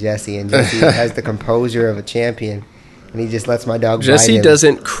gnawing at Jesse, and Jesse has the composure of a champion, and he just lets my dog. Jesse bite him.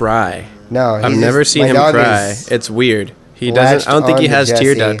 Doesn't cry. No, I've never seen him cry. It's weird. He doesn't. I don't think he has Jesse,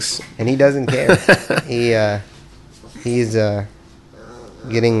 tear ducts, and he doesn't care. He's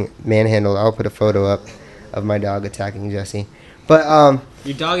getting manhandled. I'll put a photo up of my dog attacking Jesse. But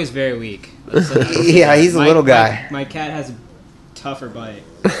your dog is very weak. Yeah, he's a little guy. My cat has a tougher bite.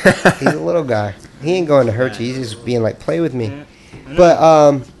 He's a little guy. He ain't going to hurt you. He's just being like, play with me. Yeah,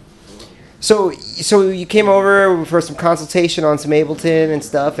 but So you came over for some consultation on some Ableton and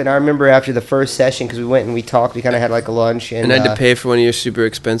stuff, and I remember after the first session, because we went and we talked, we kind of had like a lunch. And I had to pay for one of your super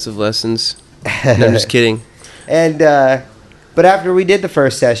expensive lessons. No, I'm just kidding. And but after we did the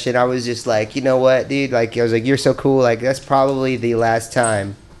first session, I was just like, you know what, dude? Like, I was like, you're so cool. Like, that's probably the last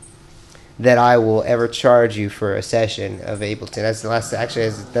time that I will ever charge you for a session of Ableton. That's the last.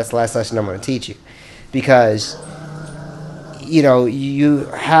 Actually, that's the last lesson I'm going to teach you. because you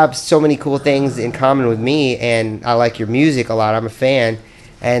have so many cool things in common with me, and I like your music a lot. I'm a fan,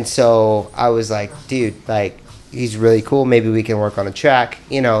 and so I was like, dude, like, he's really cool. Maybe we can work on a track.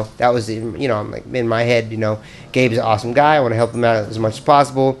 That was, I'm like in my head, Gabe's an awesome guy. I want to help him out as much as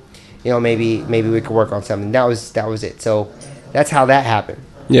possible. Maybe we could work on something. That was it. So that's how that happened.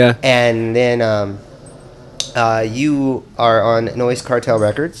 Yeah. And then you are on Noise Cartel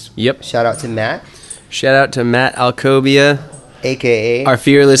Records. Yep. Shout out to Matt. Shout out to Matt Alcobia, a.k.a. our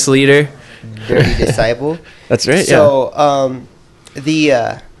fearless leader. Dirty Disciple. That's right, so,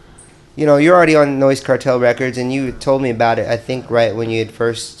 you're already on Noise Cartel Records, and you told me about it, I think, right when you had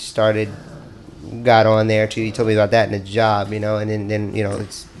first got on there, too. You told me about that in a job, and then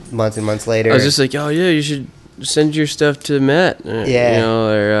it's months and months later. I was just like, oh, yeah, you should send your stuff to Matt.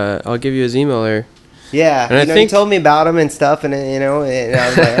 Or I'll give you his email. Yeah, and I think you told me about him and stuff, and and I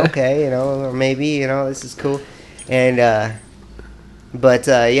was like, okay, or maybe, this is cool, and but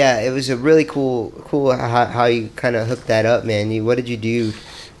it was a really cool how you kind of hooked that up, man. What did you do?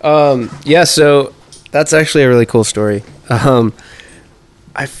 So that's actually a really cool story.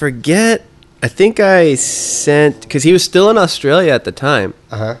 I forget. I think I sent, because he was still in Australia at the time.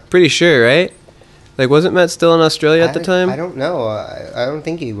 Pretty sure, right? Like, wasn't Matt still in Australia at the time? I don't know. I don't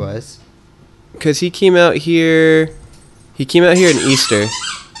think he was. Because he came out here. He came out here in Easter.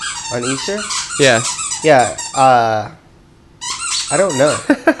 On Easter? Yeah. Yeah. I don't know.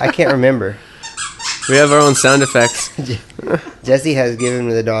 I can't remember. We have our own sound effects. Jesse has given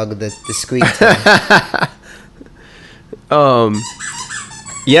the dog the squeak time.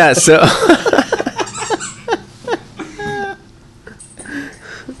 Yeah, so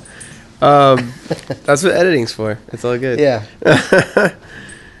that's what editing's for. It's all good. Yeah.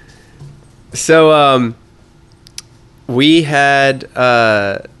 So we had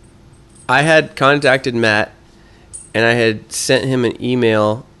I had contacted Matt, and I had sent him an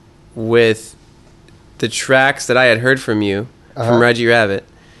email with the tracks that I had heard from you from Reggie Rabbit,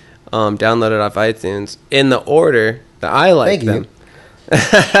 downloaded off iTunes in the order that I liked them.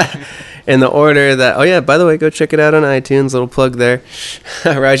 In the order that, oh yeah, by the way, go check it out on iTunes. Little plug there.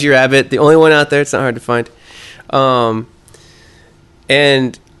 Reggie Rabbit, the only one out there. It's not hard to find.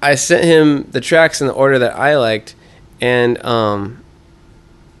 And I sent him the tracks in the order that I liked, and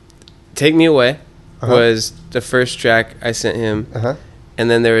Take Me Away was the first track I sent him. And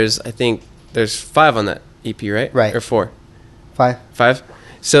then there's 5 on that EP, right? Right. Or 4? 5.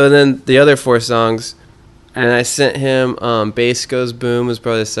 So then the other 4 songs, and I sent him Bass Goes Boom was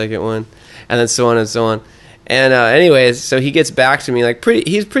probably the second one, and then so on and so on. And anyways, so he gets back to me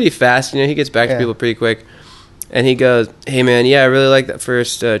he's pretty fast, he gets back to people pretty quick. And he goes, hey man, yeah, I really like that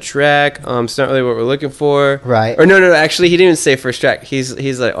first track. It's not really what we're looking for. Right. Or no, actually he didn't even say first track.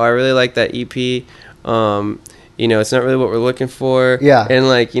 He's like, oh, I really like that EP. It's not really what we're looking for. Yeah. And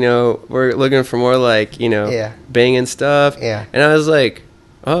we're looking for more banging stuff. Yeah. And I was like,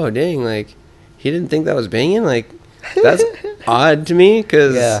 oh dang, he didn't think that was banging? That's odd to me,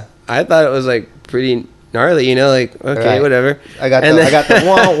 because I thought it was pretty gnarly, okay, right. Whatever. I got the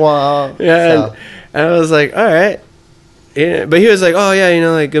wah wah. Yeah. So. And I was like, all right. Yeah, but he was like, oh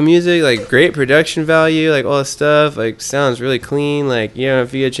yeah, good music, great production value, all this stuff, sounds really clean, if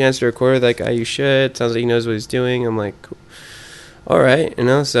you get a chance to record with that guy, you should. Sounds like he knows what he's doing. I'm like, cool. All right,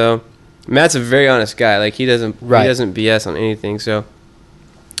 so Matt's a very honest guy. He doesn't BS on anything. So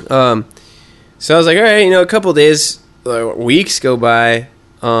so I was like, all right, a couple days, weeks go by,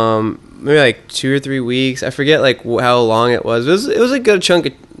 maybe 2 or 3 weeks. I forget how long it was. It was a good chunk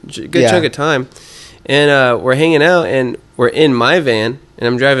of time. And we're hanging out, and we're in my van, and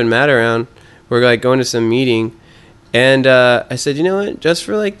I'm driving Matt around. We're going to some meeting, and I said, you know what? Just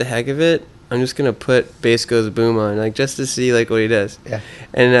for the heck of it, I'm just gonna put Bass Goes Boom on, just to see what he does. Yeah.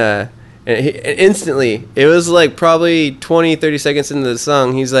 And instantly, it was probably 20-30 seconds into the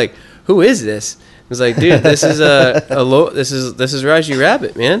song, he's like, who is this? I was like, dude, this is this is Reggie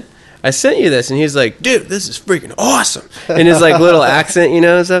Rabbit, man. I sent you this. And he's like, dude, this is freaking awesome. In his little accent,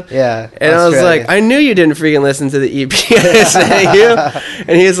 and stuff. Yeah. And I was like, I knew you didn't freaking listen to the EP I sent you.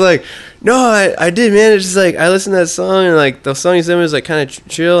 And he's like, no, I did, man. It's just I listened to that song, and the song you sent me was kind of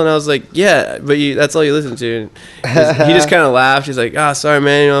chill. And I was like, yeah, but that's all you listen to. And he just kind of laughed. He's like, sorry,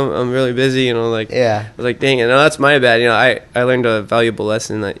 man. I'm really busy. And I was like, dang it. No, that's my bad. I learned a valuable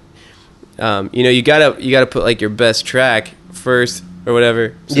lesson that, you gotta put your best track first or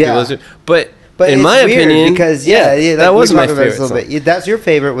whatever. So but in my opinion, because that was my favorite. That's your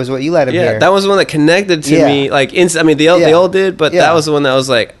favorite, was what you let him hear. That was the one that connected to me. They all did, but that was the one that was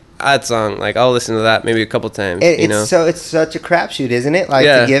that song, like I'll listen to that maybe a couple times. You know, so it's such a crapshoot, isn't it? Like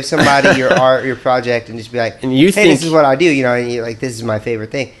to give somebody your art, your project, and just be like, and you hey, think this is what I do. You know, and you're like, this is my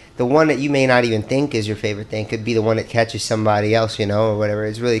favorite thing. The one that you may not even think is your favorite thing could be the one that catches somebody else, you know, or whatever.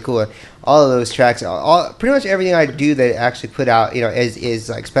 It's really cool. All of those tracks, pretty much everything I do that actually put out, you know, is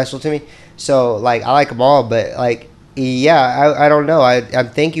like special to me. So like I like them all, but like yeah, I don't know. I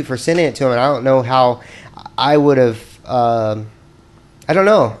thank you for sending it to him, and I don't know how I would have. I don't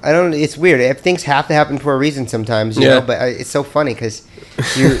know. It's weird. If things have to happen for a reason sometimes, you know. But it's so funny because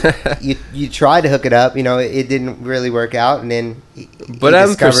you tried to hook it up, you know, it didn't really work out, and then. But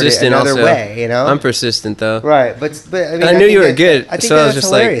I'm persistent. Another also. way, you know. I'm persistent though. Right, but I mean, I knew you were good. I think so that's I was just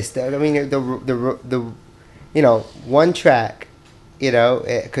hilarious. like, I mean, the you know, one track, you know,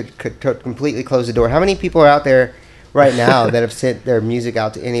 it could completely close the door. How many people are out there right now that have sent their music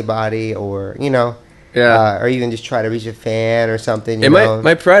out to anybody, or you know? Yeah, or even just try to reach a fan or something. And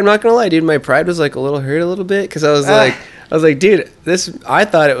my pride, I'm not gonna lie, dude. My pride was like a little hurt a little bit because I was like, dude, I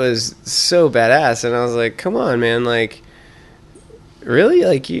thought it was so badass, and I was like, come on, man, like, really,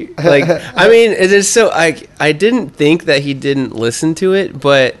 like you, like, I mean, it is so. I didn't think that he didn't listen to it,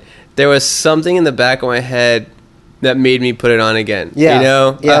 but there was something in the back of my head that made me put it on again. Yeah, you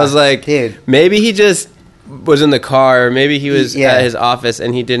know, I was like, dude, maybe he just was in the car, or maybe he was at his office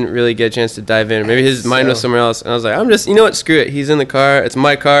and he didn't really get a chance to dive in. Maybe his mind was somewhere else. And I was like, I'm just, you know what, screw it. He's in the car. It's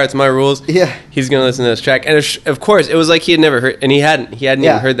my car. It's my rules. Yeah. He's going to listen to this track. And of course, it was like he had never heard, and he hadn't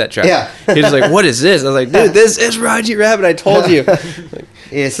even heard that track. Yeah. He was like, what is this? I was like, dude, this is Raji Rabbit. I told you. Like,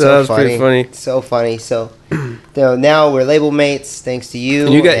 it's so funny. Pretty funny. So funny. So now we're label mates thanks to you.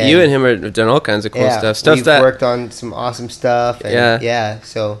 And you and him have done all kinds of cool stuff. We've worked on some awesome stuff. And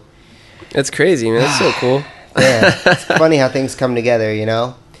so. It's crazy, man. That's so cool. Yeah, it's funny how things come together, you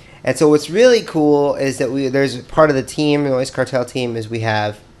know. And so what's really cool is that there's part of the team, the Noise Cartel team, is we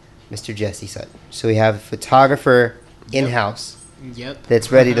have Mr. Jesse Sutton. So we have a photographer in-house. Yep.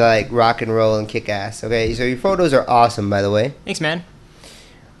 That's ready to like rock and roll and kick ass. Okay, so your photos are awesome, by the way. Thanks, man.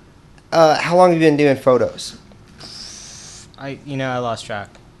 How long have you been doing photos? I lost track.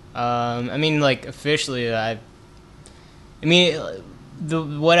 I mean, like officially,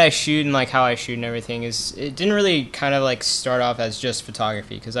 what I shoot and like how I shoot and everything it didn't really kind of like start off as just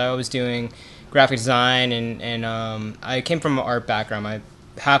photography, because I was doing graphic design and I came from an art background.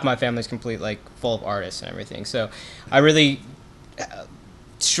 Half my family's complete like full of artists and everything, so I really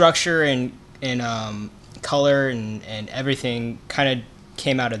structure and color and everything kind of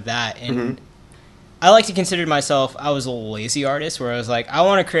came out of that. And I like to consider myself, I was a lazy artist where I was like, I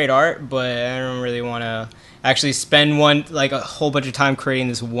want to create art, but I don't really want to actually spend a whole bunch of time creating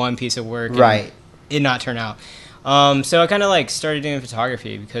this one piece of work and it not turn out. So I kind of like started doing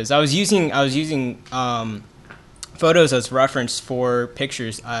photography because I was using photos as reference for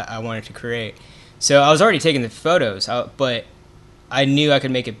pictures I wanted to create. So I was already taking the photos, but I knew I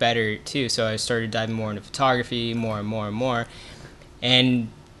could make it better too. So I started diving more into photography, more and more and more. And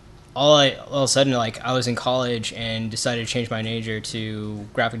all of a sudden, like, I was in college and decided to change my major to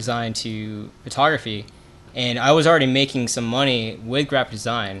graphic design to photography. And I was already making some money with graphic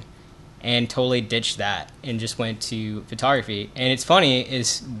design and totally ditched that and just went to photography. And it's funny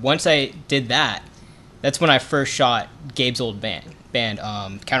is once I did that, that's when I first shot Gabe's old band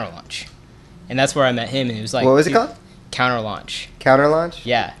Counter Launch. And that's where I met him, and it was like... What was it called? Counter Launch. Counter Launch?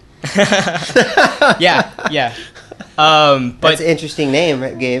 Yeah. Yeah. But that's an interesting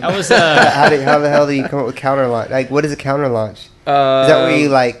name, Gabe. I was how the hell do you come up with counter launch? Like, what is a counter launch? Is that where you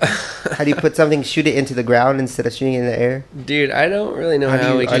like? How do you put something, shoot it into the ground instead of shooting it in the air? Dude, I don't really know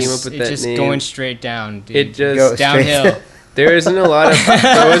how we came up with that name. It's just going straight down, dude. It just downhill. There wasn't a lot of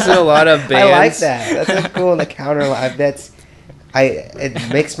bands. I like that. That's so cool. The counter launch.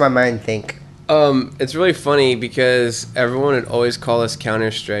 It makes my mind think. It's really funny because everyone would always call us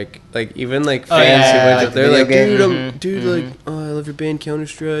Counter-Strike. Like, even, like, fans who went up, they're like, like, oh, I love your band,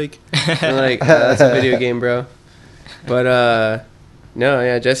 Counter-Strike. I'm like, that's a video game, bro. But, no,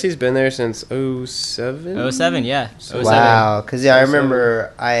 yeah, Jesse's been there since 07? 07, yeah. 07. Wow, because, I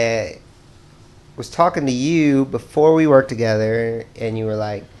remember I was talking to you before we worked together, and you were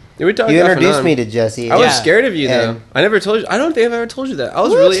like, you introduced me to Jesse. I was scared of you, though. I never told you. I don't think I've ever told you that. I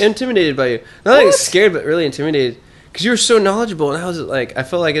was really intimidated by you. Not like scared, but really intimidated. Because you were so knowledgeable, and I was like, I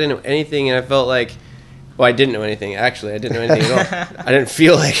felt like I didn't know anything, and I felt like, well, I didn't know anything, actually. I didn't know anything at all. I didn't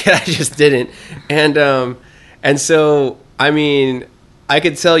feel like it. I just didn't. And so, I mean, I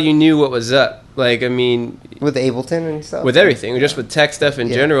could tell you knew what was up. Like, I mean... With Ableton and stuff? With everything. Just with tech stuff in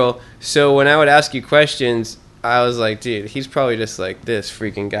general. So when I would ask you questions... I was like, dude, he's probably just like this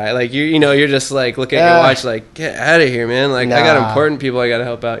freaking guy. Like you're just like looking at your watch, like get out of here, man. Like I got important people I got to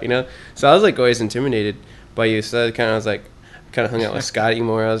help out, So I was like always intimidated by you. So I kind of was like, hung out with Scotty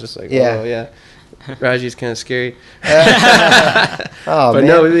more. I was just like, oh yeah, Raji's kind of scary. But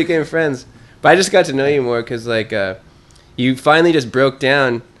no, we became friends. But I just got to know you more because like you finally just broke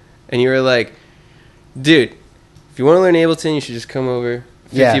down, and you were like, dude, if you want to learn Ableton, you should just come over.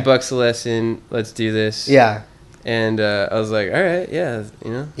 $50 a lesson. Let's do this. Yeah. And I was like, all right, yeah,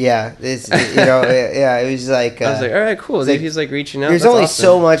 Yeah, it's it was like I was like, all right, cool. Dude, he's like reaching out. There's only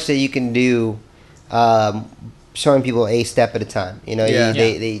so much that you can do, showing people a step at a time.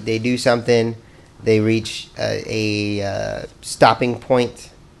 They do something, they reach a stopping point.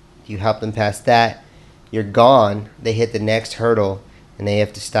 You help them past that. You're gone. They hit the next hurdle, and they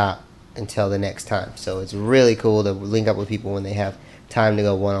have to stop until the next time. So it's really cool to link up with people when they have time to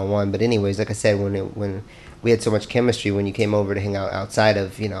go one-on-one. But anyways, like I said, when we had so much chemistry when you came over to hang out outside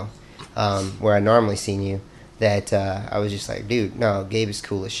of where I normally seen you, that I was just like, dude, no, Gabe is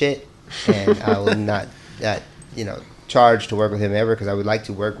cool as shit, and I will not charge to work with him ever, because I would like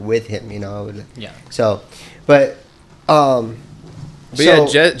to work with him. So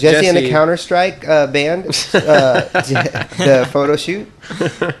Jesse and the Counter-Strike band, the photo shoot.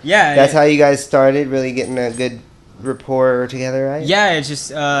 Yeah, that's how you guys started, really getting a good rapport together, right? Yeah, it's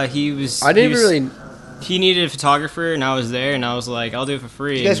just he needed a photographer, and I was there, and I was like, I'll do it for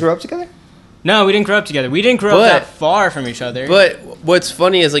free. Did you guys grow up together? No, we didn't grow up together. We didn't grow up that far from each other. But what's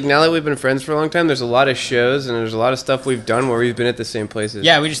funny is, like, now that we've been friends for a long time, there's a lot of shows and there's a lot of stuff we've done where we've been at the same places.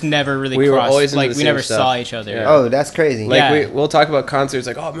 Yeah, we just never really crossed. Were always like, we never saw each other. Yeah. Oh, that's crazy. Like, we'll talk about concerts,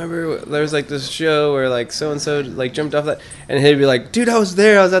 like, oh, remember there was, like, this show where, like, so-and-so, like, jumped off that, and he'd be like, dude, I was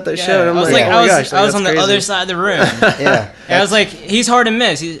there, I was at that show, and I'm like, oh my gosh. I was on the other side of the room. Yeah. And I was like, he's hard to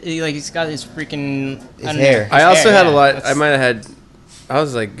miss. He's got his freaking... His hair. I also had a lot, I might have had... I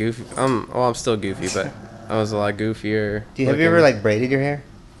was like goofy. I'm still goofy, but I was a lot goofier. Have you ever like braided your hair?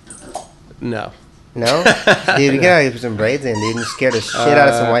 No. No? Dude, you gotta put some braids in, dude, and scare the shit out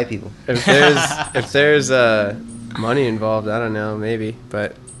of some white people. If there's money involved, I don't know, maybe,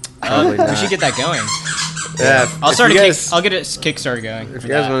 but probably not. We should get that going. Yeah, I'll get a Kickstarter going. If you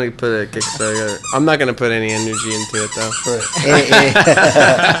guys want to put a Kickstarter, I'm not gonna put any energy into it though.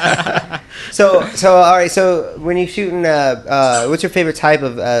 So all right. So when you're shooting, what's your favorite type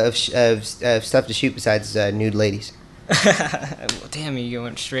of stuff to shoot besides nude ladies? Damn, you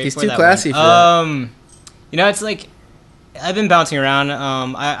went straight. He's for too that classy one. for that. It's like I've been bouncing around.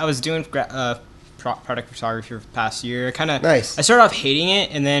 I was doing product photography for the past year. Nice. I started off hating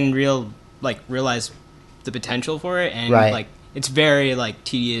it, and then realized the potential for it, and like it's very like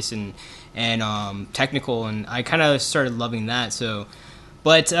tedious and technical, and I kind of started loving that. So,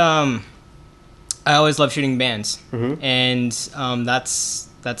 but I always loved shooting bands, and that's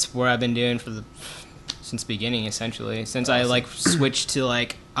where I've been doing since the beginning, essentially. Since I like switched to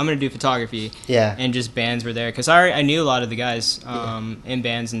like I'm gonna do photography, and just bands were there because I knew a lot of the guys in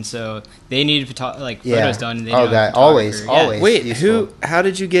bands, and so they needed photos done. And they always. Wait, how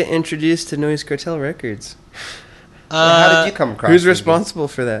did you get introduced to Noise Cartel Records? How did you come across? Who's responsible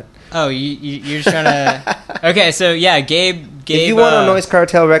for that? Oh, you're just trying to. Okay, so yeah, Gabe. If you want a Noise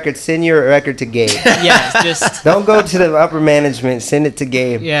Cartel record, send your record to Gabe. Yeah, just don't go to the upper management. Send it to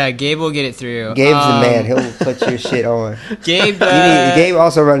Gabe. Yeah, Gabe will get it through. Gabe's the man. He'll put your shit on. Gabe. Gabe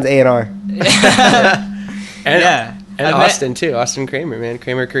also runs A&R. And Austin too. Austin Kramer, man.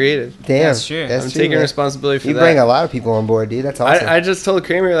 Kramer Creative. Damn, that's true. I'm taking responsibility for that. You bring a lot of people on board, dude. That's awesome. I just told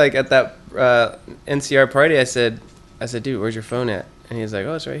Kramer like at that NCR party. I said, dude, where's your phone at? And he's like,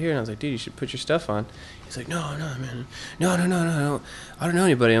 oh, it's right here. And I was like, dude, you should put your stuff on. He's like, no, man. No. I don't know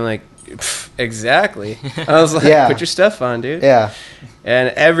anybody. I'm like, exactly. I was like, put your stuff on, dude. Yeah. And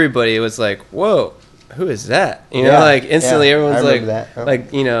everybody was like, whoa, who is that? You know, like instantly everyone's like,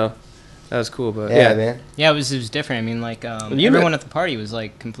 like, you know, that was cool. But yeah, man. Yeah, it was different. I mean, like, everyone at the party was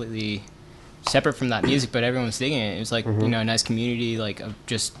like completely separate from that music, but everyone was digging it. It was like, you know, a nice community, like, of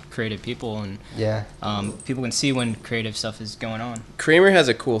just creative people, and people can see when creative stuff is going on. Kramer has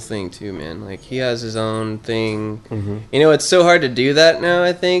a cool thing too, man. Like, he has his own thing. You know, it's so hard to do that now,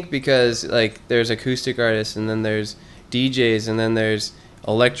 I think, because like there's acoustic artists, and then there's DJs, and then there's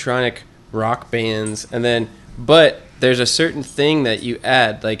electronic rock bands, and then but there's a certain thing that you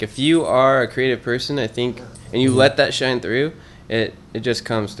add. Like, if you are a creative person, I think, and you let that shine through, it just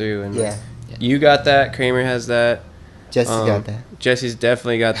comes through. And you got that. Kramer has that. Jesse's got that. Jesse's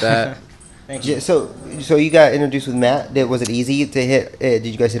definitely got that. Thank you. So you got introduced with Matt. Was it easy to hit? Did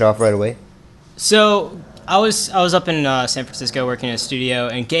you guys hit off right away? So I was up in San Francisco working in a studio,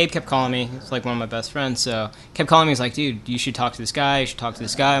 and Gabe kept calling me. He's like one of my best friends, so kept calling me. He's like, dude, you should talk to this guy. You should talk to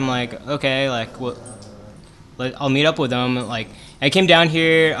this guy. I'm like, okay, like, what? I'll meet up with him. Like, I came down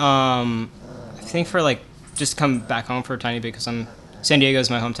here, I think for like just come back home for a tiny bit because San Diego's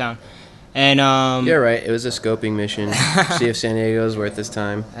my hometown. And you're right. It was a scoping mission. See if San Diego's worth his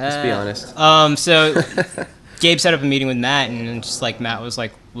time. Let's be honest. So Gabe set up a meeting with Matt, and just like Matt was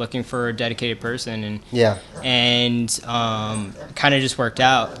like looking for a dedicated person, and kind of just worked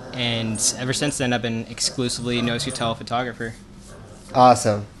out. And ever since then, I've been exclusively Nose Hotel photographer.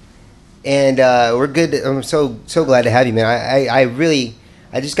 Awesome. And we're good. I'm so glad to have you, man.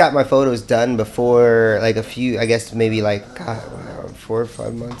 I just got my photos done before, like a few, I guess maybe like 4 or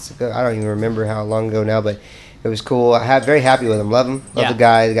 5 months ago. I don't even remember how long ago now, but it was cool. Very happy with him. Love him. Love the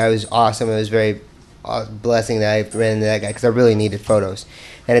guy. The guy was awesome. It was very blessing that I ran into that guy because I really needed photos.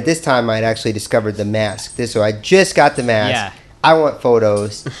 And at this time, I had actually discovered the mask. So I just got the mask. Yeah. I want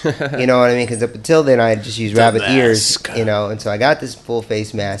photos, you know what I mean? Because up until then, I had just used rabbit ears, you know. And so I got this full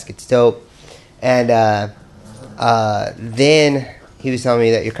face mask. It's dope. And then he was telling me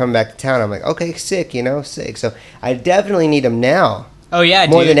that you're coming back to town. I'm like, okay, sick, you know, sick. So I definitely need them now. Oh yeah,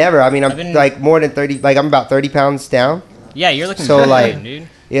 more than ever. I mean, I'm like more than 30. Like I'm about 30 pounds down. Yeah, you're looking so good, like, dude.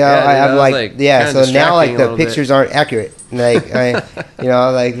 Yeah, I'm like yeah. So now like the pictures bit. aren't accurate. Like you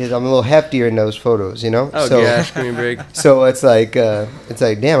know, like I'm a little heftier in those photos. You know. Oh so, gosh, give me a break. So it's like damn,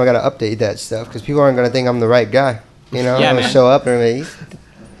 I gotta update that stuff because people aren't gonna think I'm the right guy. You know, I'm gonna show up and he's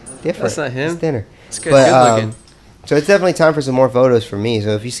different. That's not him. He's thinner. It's good looking. So it's definitely time for some more photos from me.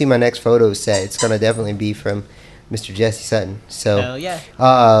 So if you see my next photo set, it's gonna definitely be from Mr. Jesse Sutton. So hell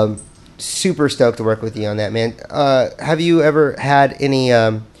yeah. Super stoked to work with you on that, man. Have you ever had any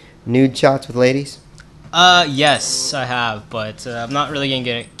nude shots with ladies? Yes, I have, but I'm not really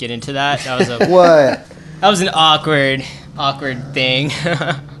gonna get into that. That was a what? That was an awkward thing.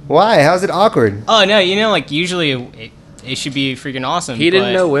 Why? How's it awkward? Oh no, you know, like usually it should be freaking awesome. He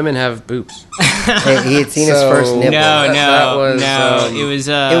didn't know women have boobs. Hey, he had seen his first nipple. No. It was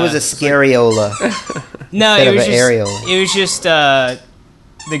a scariola. No, it was just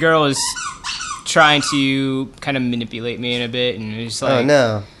the girl was trying to kind of manipulate me in a bit, and it was like, oh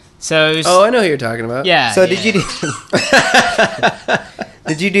no. So it was, I know who you're talking about. Yeah. So did you do?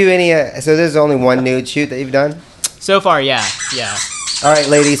 Did you do any? So there's only one nude shoot that you've done. So far, yeah. All right,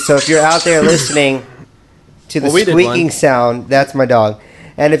 ladies. So if you're out there listening to the squeaking sound, that's my dog.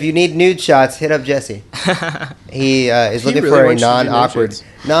 And if you need nude shots, hit up Jesse. He is looking for a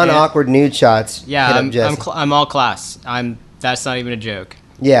non-awkward nude shots. Yeah, hit up Jesse. I'm all class. That's not even a joke.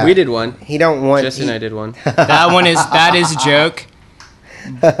 Yeah, we did one. He don't want. Jesse and I did one. That is a joke.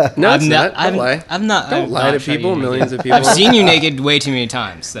 No, it's not. Don't lie. Don't lie to people. Millions of people. I've seen you naked way too many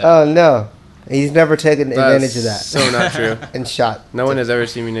times. So. Oh no, he's never taken advantage of that. So not true. And shot. No one has ever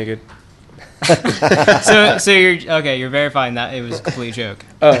seen me naked. So you're okay. You're verifying that it was a complete joke.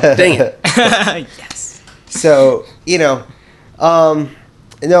 Oh, dang it! Yes. So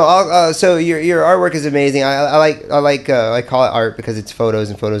so your artwork is amazing. I call it art because it's photos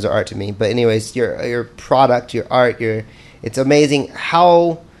and photos are art to me. But anyways, your product, your art, it's amazing.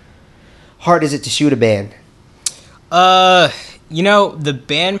 How hard is it to shoot a band? The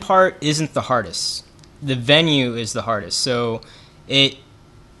band part isn't the hardest. The venue is the hardest. So it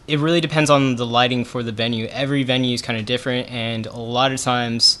really depends on the lighting for the venue. Every venue is kind of different, and a lot of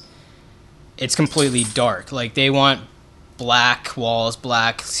times it's completely dark. Like they want black walls,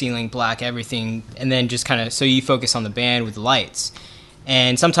 black ceiling, black everything, and then just kind of so you focus on the band with the lights.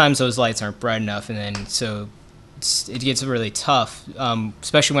 And sometimes those lights aren't bright enough, and then so it gets really tough,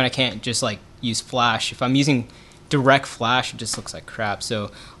 especially when I can't just like use flash. If I'm using direct flash, it just looks like crap.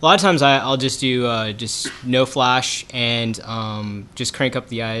 So a lot of times I'll just do just no flash and just crank up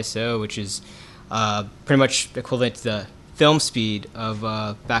the ISO, which is pretty much equivalent to the film speed of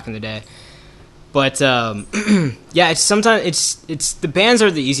back in the day. But yeah, it's the bands are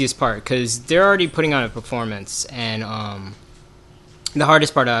the easiest part because they're already putting on a performance, and the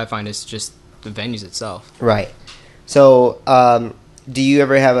hardest part I find is just the venues itself. Right. So do you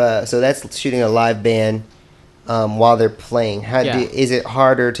ever have so that's shooting a live band while they're playing. Is it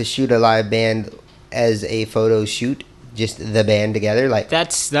harder to shoot a live band as a photo shoot, just the band together? Like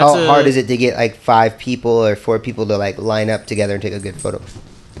that's how hard is it to get like 5 people or 4 people to like line up together and take a good photo?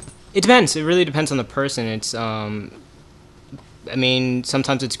 It depends. It really depends on the person. It's I mean,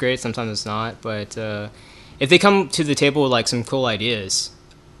 sometimes it's great, sometimes it's not. But if they come to the table with like some cool ideas,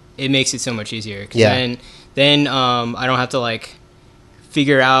 it makes it so much easier. Cause then I don't have to like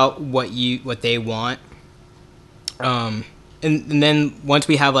figure out what they want. and then once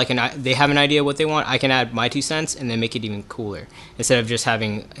we have like they have an idea what they want, I can add my 2 cents and then make it even cooler. Instead of just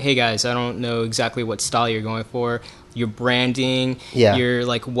having, hey guys, I don't know exactly what style you're going for, your branding, your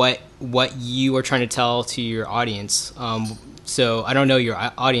like what you are trying to tell to your audience. So I don't know your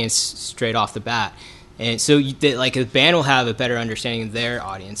audience straight off the bat. And so like a band will have a better understanding of their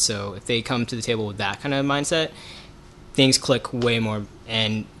audience. So if they come to the table with that kind of mindset, things click way more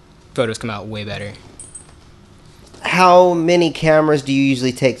and photos come out way better. How many cameras do you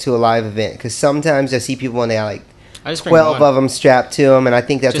usually take to a live event? Because sometimes I see people and they have like 12 of them strapped to them, and I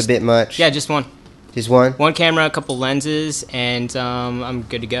think that's a bit much. Yeah, just one. Just one? One camera, a couple lenses, and I'm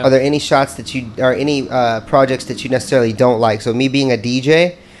good to go. Are there any shots that or any projects that you necessarily don't like? So me being a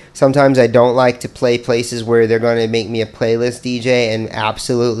DJ, sometimes I don't like to play places where they're going to make me a playlist DJ and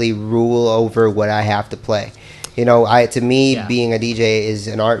absolutely rule over what I have to play. You know, to me, being a DJ is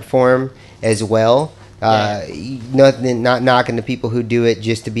an art form as well. Not knocking the people who do it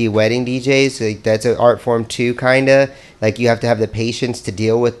just to be wedding DJs. Like, that's an art form too, kind of. Like, you have to have the patience to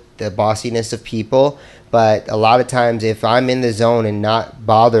deal with the bossiness of people. But a lot of times, if I'm in the zone and not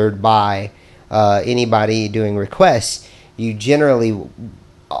bothered by anybody doing requests, you generally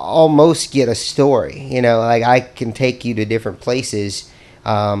almost get a story. You know, like, I can take you to different places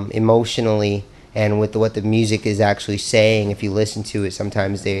emotionally. And with what the music is actually saying, if you listen to it,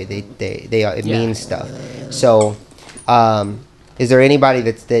 sometimes it means stuff. So, is there anybody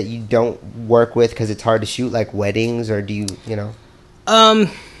that you don't work with because it's hard to shoot, like weddings, or do you know?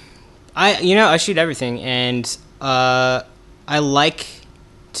 I shoot everything, and I like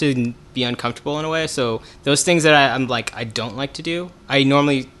to be uncomfortable in a way. So those things that I'm like I don't like to do, I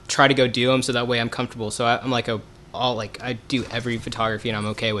normally try to go do them so that way I'm comfortable. So I'm like I do every photography and I'm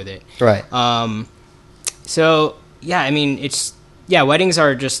okay with it. Right. So yeah, I mean weddings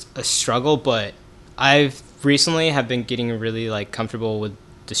are just a struggle, but I've recently have been getting really like comfortable with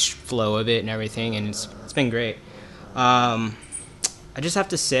the flow of it and everything, and it's been great. I just have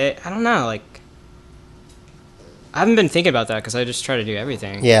to say, I don't know, like I haven't been thinking about that because I just try to do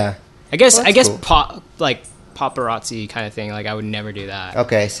everything. Yeah. I guess cool. Paparazzi kind of thing, like I would never do that.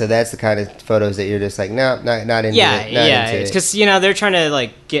 Okay, so that's the kind of photos that you're just like, no, not into it. It's because they're trying to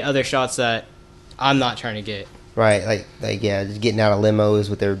like get other shots that I'm not trying to get. Right, like just getting out of limos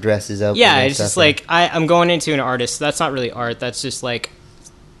with their dresses up. Yeah, it's just like I'm going into an artist. So that's not really art. That's just like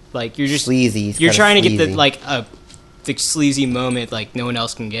you're just sleazy. You're trying to get the sleazy moment like no one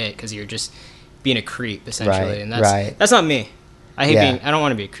else can get because you're just being a creep essentially, right, and that's not me. I hate being. I don't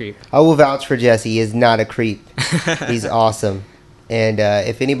want to be a creep. I will vouch for Jesse. He is not a creep. He's awesome. And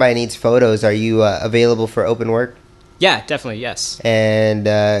if anybody needs photos, are you available for open work? Yeah, definitely. Yes. And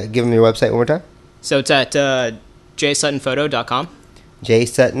give them your website one more time. So it's at jsuttonphoto.com.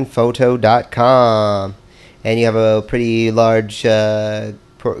 jsuttonphoto.com. And you have a pretty large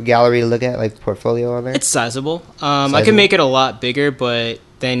gallery to look at, like portfolio on there? It's sizable. I can make it a lot bigger, but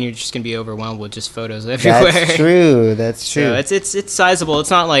then you're just going to be overwhelmed with just photos everywhere. That's true. So it's sizable. It's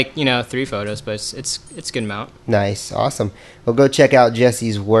not like, 3 photos, but it's a good amount. Nice. Awesome. Well, go check out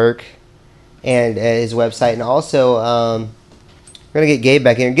Jesse's work and his website. And also, we're going to get Gabe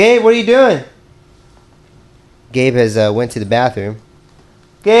back in. Gabe, what are you doing? Gabe has went to the bathroom.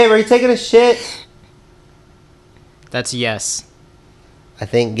 Gabe, are you taking a shit? That's yes. I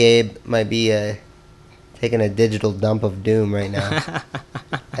think Gabe might be taking a digital dump of doom right now.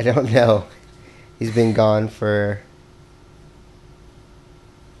 I don't know. He's been gone for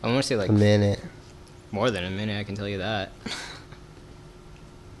I want to say like a minute. More than a minute, I can tell you that.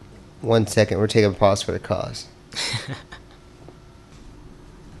 1 second. We're taking a pause for the cause.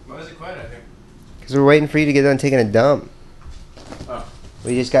 Why is it quiet out here? Because we're waiting for you to get done taking a dump. Oh.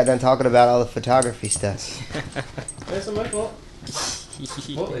 We just got done talking about all the photography stuff. That's not my fault.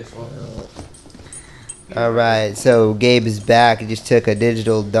 All right, so Gabe is back. He just took a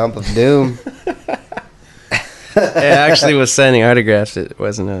digital dump of doom. It actually was signing autographs. It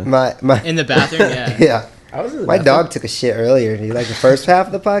wasn't a... My in the bathroom, yeah. Yeah. I was in the My bathroom. dog took a shit earlier. Did you like the first half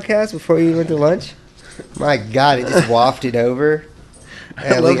of the podcast before you went to lunch? My God, it just wafted over.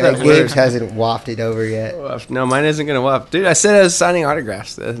 And love that word. Gabe's hasn't wafted over yet. No, mine isn't going to waft. Dude, I said I was signing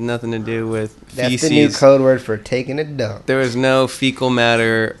autographs. That has nothing to do with That's feces. the new code word for taking a dump. There was no fecal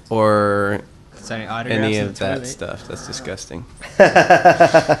matter or Signing autographs any in of the that toilet. stuff. That's disgusting.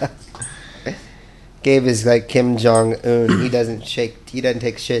 Gabe is like Kim Jong-un. He doesn't take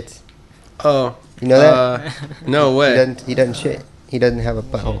shits. Oh. You know that? No way. He doesn't shit. He doesn't have a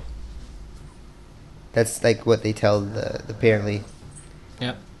butthole. That's like what they tell apparently.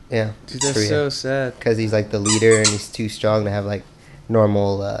 Yep. Yeah. Dude, that's so sad. Because he's like the leader and he's too strong to have like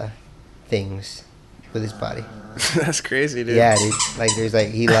normal things with his body. That's crazy, dude. Yeah, dude. Like, there's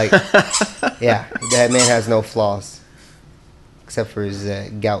like yeah, that man has no flaws except for his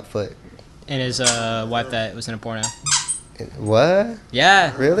gout foot. And his wife that was in a porno. What?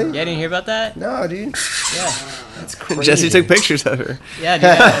 Yeah. Really? Yeah, didn't you hear about that? No, dude. Yeah. That's crazy. Jesse took pictures of her. Yeah,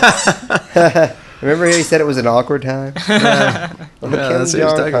 dude. Remember he said it was an awkward time? Yeah, Kim that's what he was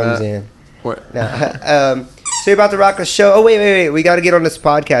Jong talking comes about. in. What? No, so you're about to rock the show. Oh, wait. We got to get on this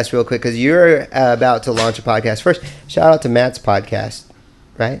podcast real quick because you're about to launch a podcast. First, shout out to Matt's podcast,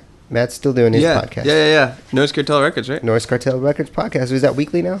 right? Matt's still doing his podcast. Yeah. Noise Cartel Records, right? Noise Cartel Records podcast. Is that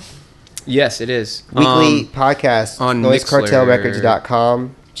weekly now? Yes, it is. Weekly podcast on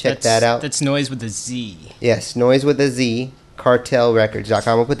noisecartelrecords.com. Check that out. That's Noise with a Z. Yes, Noise with a Z,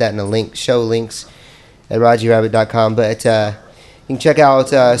 cartelrecords.com. We'll put that in the link, show links at RogerRabbit.com. But you can check out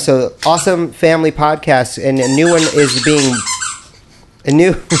so awesome family podcasts, and a new one is being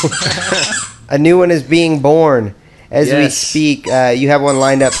a new one is being born as we speak. You have one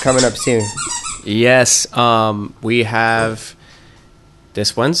lined up coming up soon. Yes, we have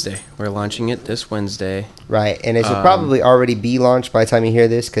this Wednesday. We're launching it this Wednesday. Right, and it should probably already be launched by the time you hear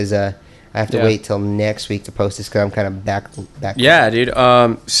this because I have to Yeah. wait till next week to post this because I'm kind of back. Yeah, dude.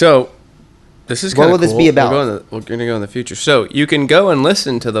 So this is What kind will of this cool. be about? We're going to go in the future. So you can go and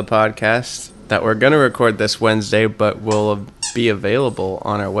listen to the podcast that we're going to record this Wednesday, but will be available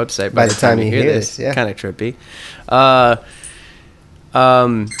on our website by the time you hear this. Yeah. Kind of trippy.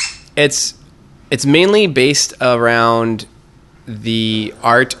 It's mainly based around the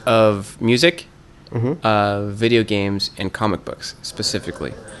art of music, video games, and comic books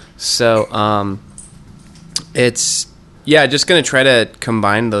specifically. So it's just going to try to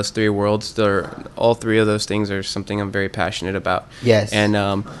combine those three worlds. All three of those things are something I'm very passionate about. Yes. And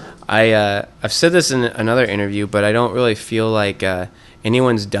I've said this in another interview, but I don't really feel like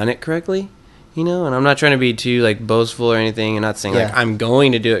anyone's done it correctly. And I'm not trying to be too like boastful or anything, and not saying like I'm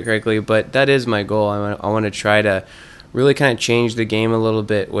going to do it correctly, but that is my goal. I want to try to really kind of change the game a little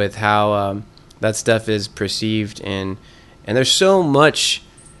bit with how that stuff is perceived, and there's so much.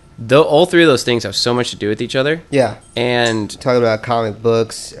 All three of those things have so much to do with each other. Yeah, and talking about comic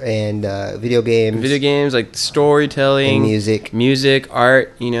books and video games, like storytelling, and music,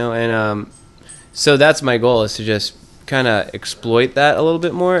 art, and so that's my goal, is to just kind of exploit that a little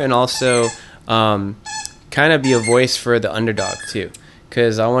bit more, and also kind of be a voice for the underdog too,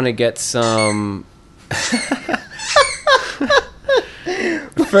 because I want to get some.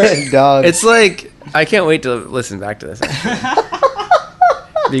 Dog. It's like I can't wait to listen back to this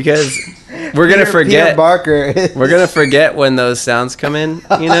because we're gonna forget. Peter Barker. We're gonna forget when those sounds come in,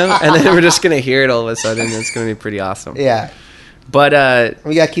 and then we're just gonna hear it all of a sudden. It's gonna be pretty awesome. Yeah, but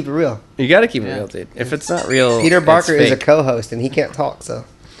we gotta keep it real. You gotta keep it real, dude. If it's not real, Peter Barker it's is a fake. co-host and he can't talk, so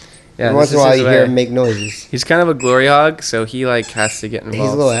Yeah, once in a while you hear him make noises. He's kind of a glory hog, so he like has to get involved.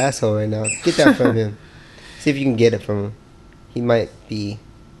 He's a little asshole right now. Get that from him. See if you can get it from him. He might be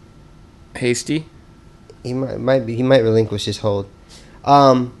hasty. He might relinquish his hold.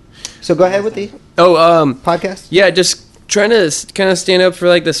 So go ahead with the podcast. Yeah, just trying to kind of stand up for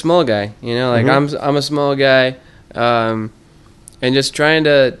like the small guy. Like I'm a small guy, and just trying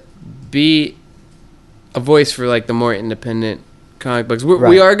to be a voice for like the more independent comic books.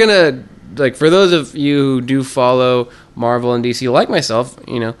 We are gonna, like, for those of you who do follow Marvel and DC, like myself,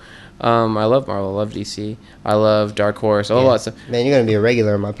 I love Marvel, I love DC, I love Dark Horse, all that stuff. Man, you're gonna be a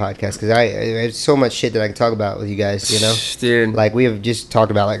regular on my podcast because I have so much shit that I can talk about with you guys. Dude. Like we have just talked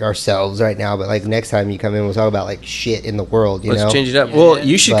about like ourselves right now, but like next time you come in, we'll talk about like shit in the world. Let's change it up. Well,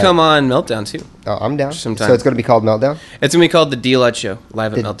 you should come on Meltdown too. Oh, I'm down. Sometime. So it's gonna be called Meltdown. It's gonna be called the D-Lod Show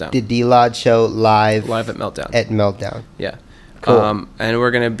live at Meltdown. The D-Lod Show live at Meltdown. At Meltdown. Yeah. Cool. And we're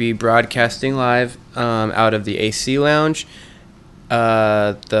going to be broadcasting live out of the AC Lounge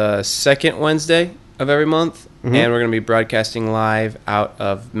the second Wednesday of every month. And we're going to be broadcasting live out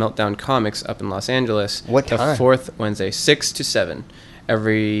of Meltdown Comics up in Los Angeles. What time? The fourth Wednesday, 6 to 7,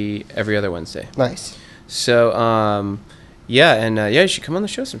 every other Wednesday. Nice. So, you should come on the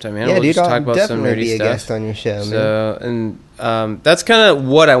show sometime, man. Yeah, we'll dude, just I'll talk about some definitely nerdy be a stuff. guest on your show, man. And that's kind of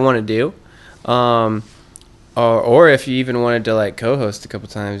what I want to do. Or if you even wanted to like co-host a couple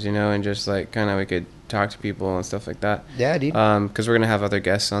times, and just like kind of we could talk to people and stuff like that. Yeah, dude. Because we're gonna have other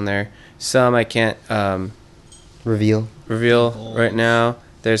guests on there. Some I can't reveal right now.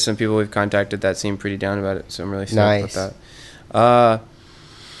 There's some people we've contacted that seem pretty down about it, so I'm really stoked about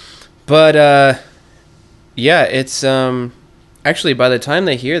that. It's actually by the time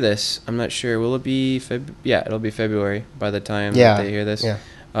they hear this, I'm not sure. Will it be it'll be February by the time that they hear this. Yeah.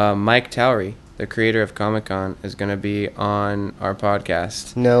 Mike Towery, the creator of Comic-Con, is going to be on our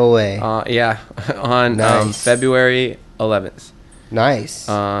podcast. No way. Yeah, on Nice. February 11th. Nice.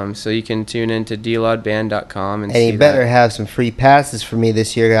 So you can tune into dlodband.com and And see you better that. have some free passes for me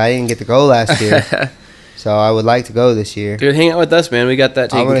this year. I didn't get to go last year, so I would like to go this year. Dude, hang out with us, man. We got that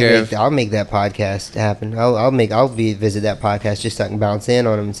taken care of. I'll make that podcast happen. I'll visit that podcast just so I can bounce in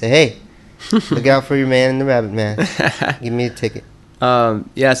on them and say, hey, look out for your man in the rabbit man. Give me a ticket.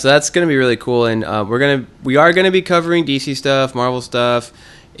 Yeah, so that's gonna be really cool, and we are gonna be covering DC stuff, Marvel stuff,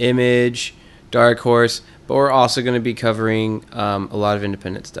 Image, Dark Horse, but we're also gonna be covering a lot of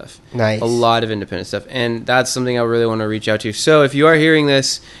independent stuff. Nice. A lot of independent stuff, and that's something I really want to reach out to. So if you are hearing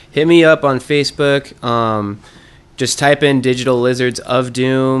this, hit me up on Facebook. Just type in Digital Lizards of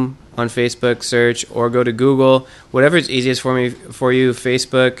Doom on Facebook, search, or go to Google, whatever is easiest for you.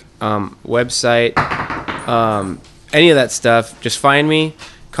 Facebook, website, any of that stuff. Just find me,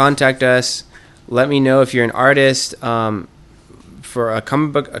 contact us, let me know if you're an artist, for a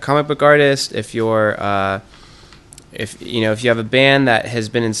comic book artist. If you're if you have a band that has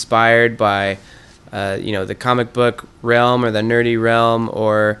been inspired by the comic book realm or the nerdy realm,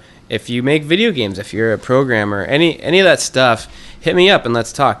 or if you make video games, if you're a programmer, any of that stuff, hit me up and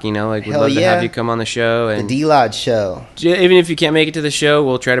let's talk. We'd love to have you come on the show. And The D-Lodge Show. even if you can't make it to the show,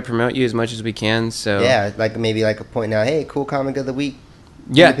 we'll try to promote you as much as we can. So Yeah, maybe a point now. Hey, cool comic of the week.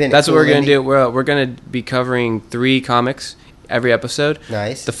 yeah, Independent, that's what cool we're gonna indie. do. We're gonna be covering 3 comics every episode.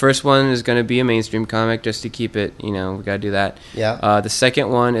 Nice. The first one is going to be a mainstream comic, just to keep it, we got to do that. Yeah. The second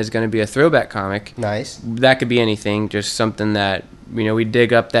one is going to be a throwback comic. Nice. That could be anything, just something that, we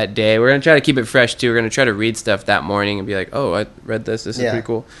dig up that day. We're going to try to keep it fresh, too. We're going to try to read stuff that morning and be like, oh, I read this. This is pretty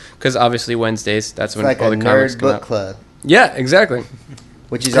cool. Because obviously Wednesdays, that's when It's like all a the comics nerd come book out. club. Yeah, exactly.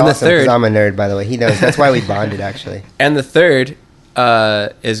 Which is And the awesome because third- I'm a nerd, by the way. He knows. That's why we bonded, actually. And the third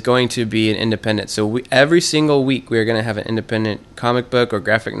is going to be an independent. So every single week we are going to have an independent comic book or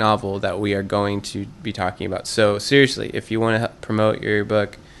graphic novel that we are going to be talking about. So seriously, if you want to promote your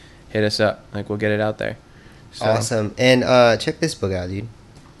book, hit us up. We'll get it out there. So, Awesome. And check this book out, dude.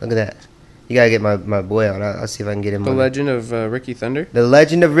 Look at that. You got to get my boy on. I'll see if I can get him The on. Legend of Ricky Thunder? The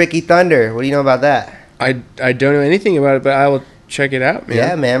Legend of Ricky Thunder. What do you know about that? I don't know anything about it, but I will check it out, man.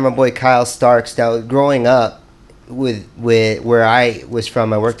 Yeah, man. My boy Kyle Starks. Now, growing up with where I was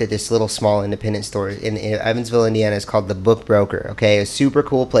from, I worked at this little small independent store in Evansville, Indiana. It's called The Book Broker. Okay, a super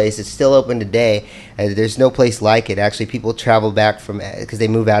cool place. It's still open today. There's no place like it. Actually, people travel back from because they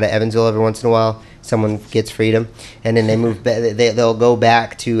move out of Evansville every once in a while. Someone gets freedom, and then they move. They'll go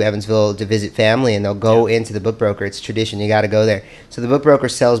back to Evansville to visit family, and they'll go into The Book Broker. It's tradition. You got to go there. So The Book Broker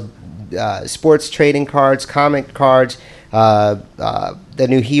sells sports trading cards, comic cards, the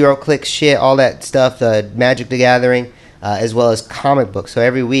new Hero Click shit, all that stuff, the Magic the Gathering, as well as comic books. So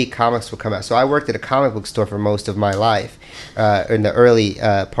every week comics will come out. So I worked at a comic book store for most of my life, in the early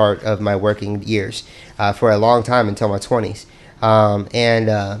part of my working years, for a long time until my 20s.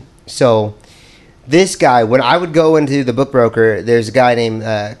 So this guy, when I would go into The Book Broker, there's a guy named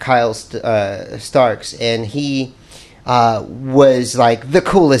Kyle Starks, and he was like the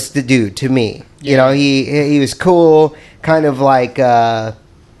coolest dude to me. Yeah. He was cool, kind of like just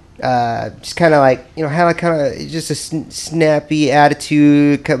kind of like had kind of just a snappy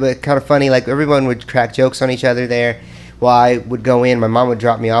attitude, kind of funny. Like everyone would crack jokes on each other there. While I would go in, my mom would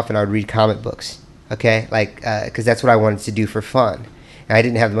drop me off, and I would read comic books. Okay, because that's what I wanted to do for fun. And I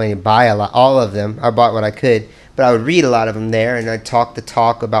didn't have the money to buy all of them. I bought what I could, but I would read a lot of them there, and I'd talk the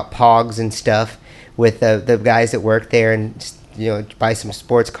talk about Pogs and stuff with the guys that worked there, and buy some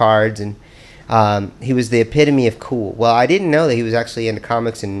sports cards. And he was the epitome of cool. Well, I didn't know that he was actually into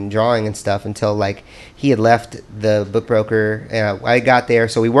comics and drawing and stuff until he had left The Book Broker. I got there,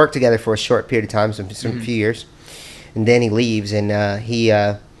 so we worked together for a short period of time, some few years, and then he leaves, and he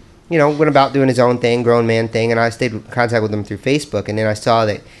went about doing his own thing, grown man thing, and I stayed in contact with him through Facebook, and then I saw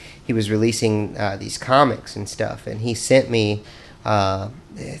that he was releasing these comics and stuff, and he sent me, I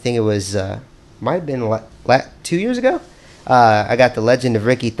think it was, might have been 2 years ago, I got The Legend of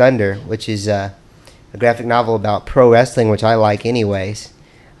Ricky Thunder, which is a graphic novel about pro wrestling, which I like anyways,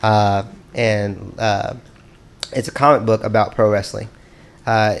 and it's a comic book about pro wrestling.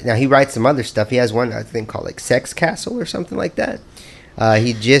 Now, he writes some other stuff. He has one, I think, called Sex Castle or something like that.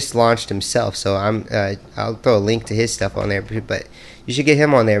 He just launched himself, so I'll throw a link to his stuff on there. But you should get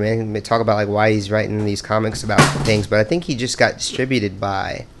him on there, man. Talk about why he's writing these comics about things. But I think he just got distributed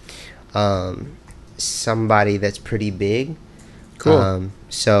by somebody that's pretty big. Cool.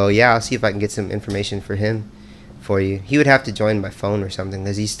 So yeah, I'll see if I can get some information for you. He would have to join by phone or something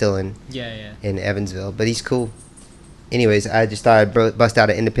because he's still in Yeah. Evansville, but he's cool. anyways, I just thought I'd bust out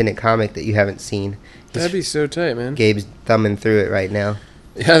an independent comic that you haven't seen. That'd be so tight, man. Gabe's thumbing through it right now.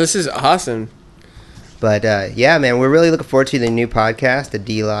 Yeah, this is awesome. But yeah, man, we're really looking forward to the new podcast, the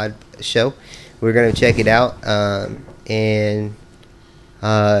D-Lod Show. We're gonna check it out, and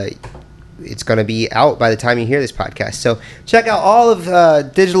it's gonna be out by the time you hear this podcast. So check out all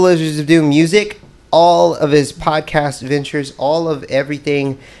of Digital Lizards of Doom music, all of his podcast ventures, all of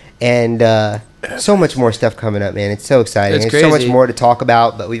everything, and so much more stuff coming up, man. It's so exciting. It's There's so much more to talk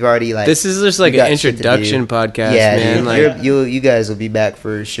about, but we've already this is just like an introduction podcast, yeah, man. Dude, you guys will be back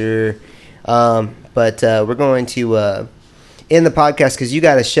for sure. But we're going to end the podcast because you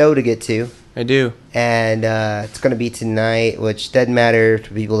got a show to get to. I do. And it's going to be tonight, which doesn't matter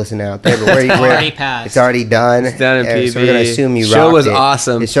to people listening out there. But already passed. It's already done. It's done in PB. So we're going to assume you rocked it. The show was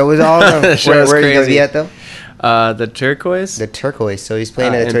awesome. The show was awesome. The show where was are you going to crazy. be at, though? The Turquoise. The Turquoise. So he's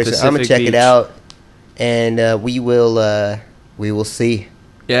playing at the in Turquoise. I'm going to check Pacific it Beach. out. And we will see.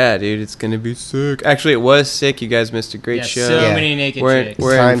 Yeah, dude, it's gonna be sick. Actually, it was sick. You guys missed a great show. So Yeah. many naked We're chicks. in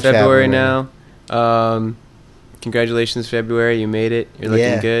Time February travel, now. Congratulations, February. You made it. You're looking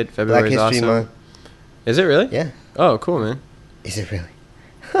Yeah. good. February Black is History awesome. Month. Is it really? Yeah. Oh, cool, man. Is it really?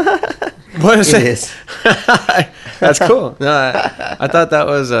 What is It it? is. That's cool. No, I thought that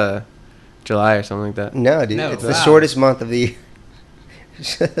was July or something like that. No, dude. No, it's wow. the shortest month of the year.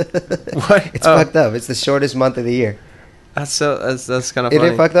 What? It's Oh. fucked up. It's the shortest month of the year. That's kind of Isn't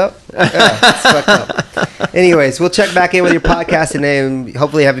funny. it fucked up? Yeah, it's fucked up. Anyways, we'll check back in with your podcast and then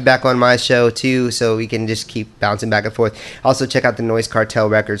hopefully have you back on my show too, so we can just keep bouncing back and forth. Also, check out the Noise Cartel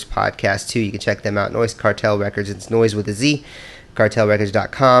Records podcast too. You can check them out. Noise Cartel Records. It's noise with a Z.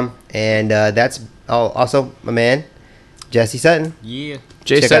 Cartelrecords.com. And that's also my man, Jesse Sutton. Yeah.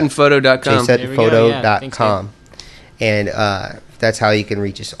 JSuttonPhoto.com. There we go, yeah. Thanks, JSuttonPhoto.com. And that's how you can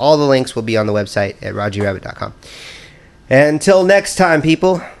reach us. All the links will be on the website at RogerRabbit.com. Until next time,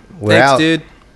 people, we're Thanks, out. dude.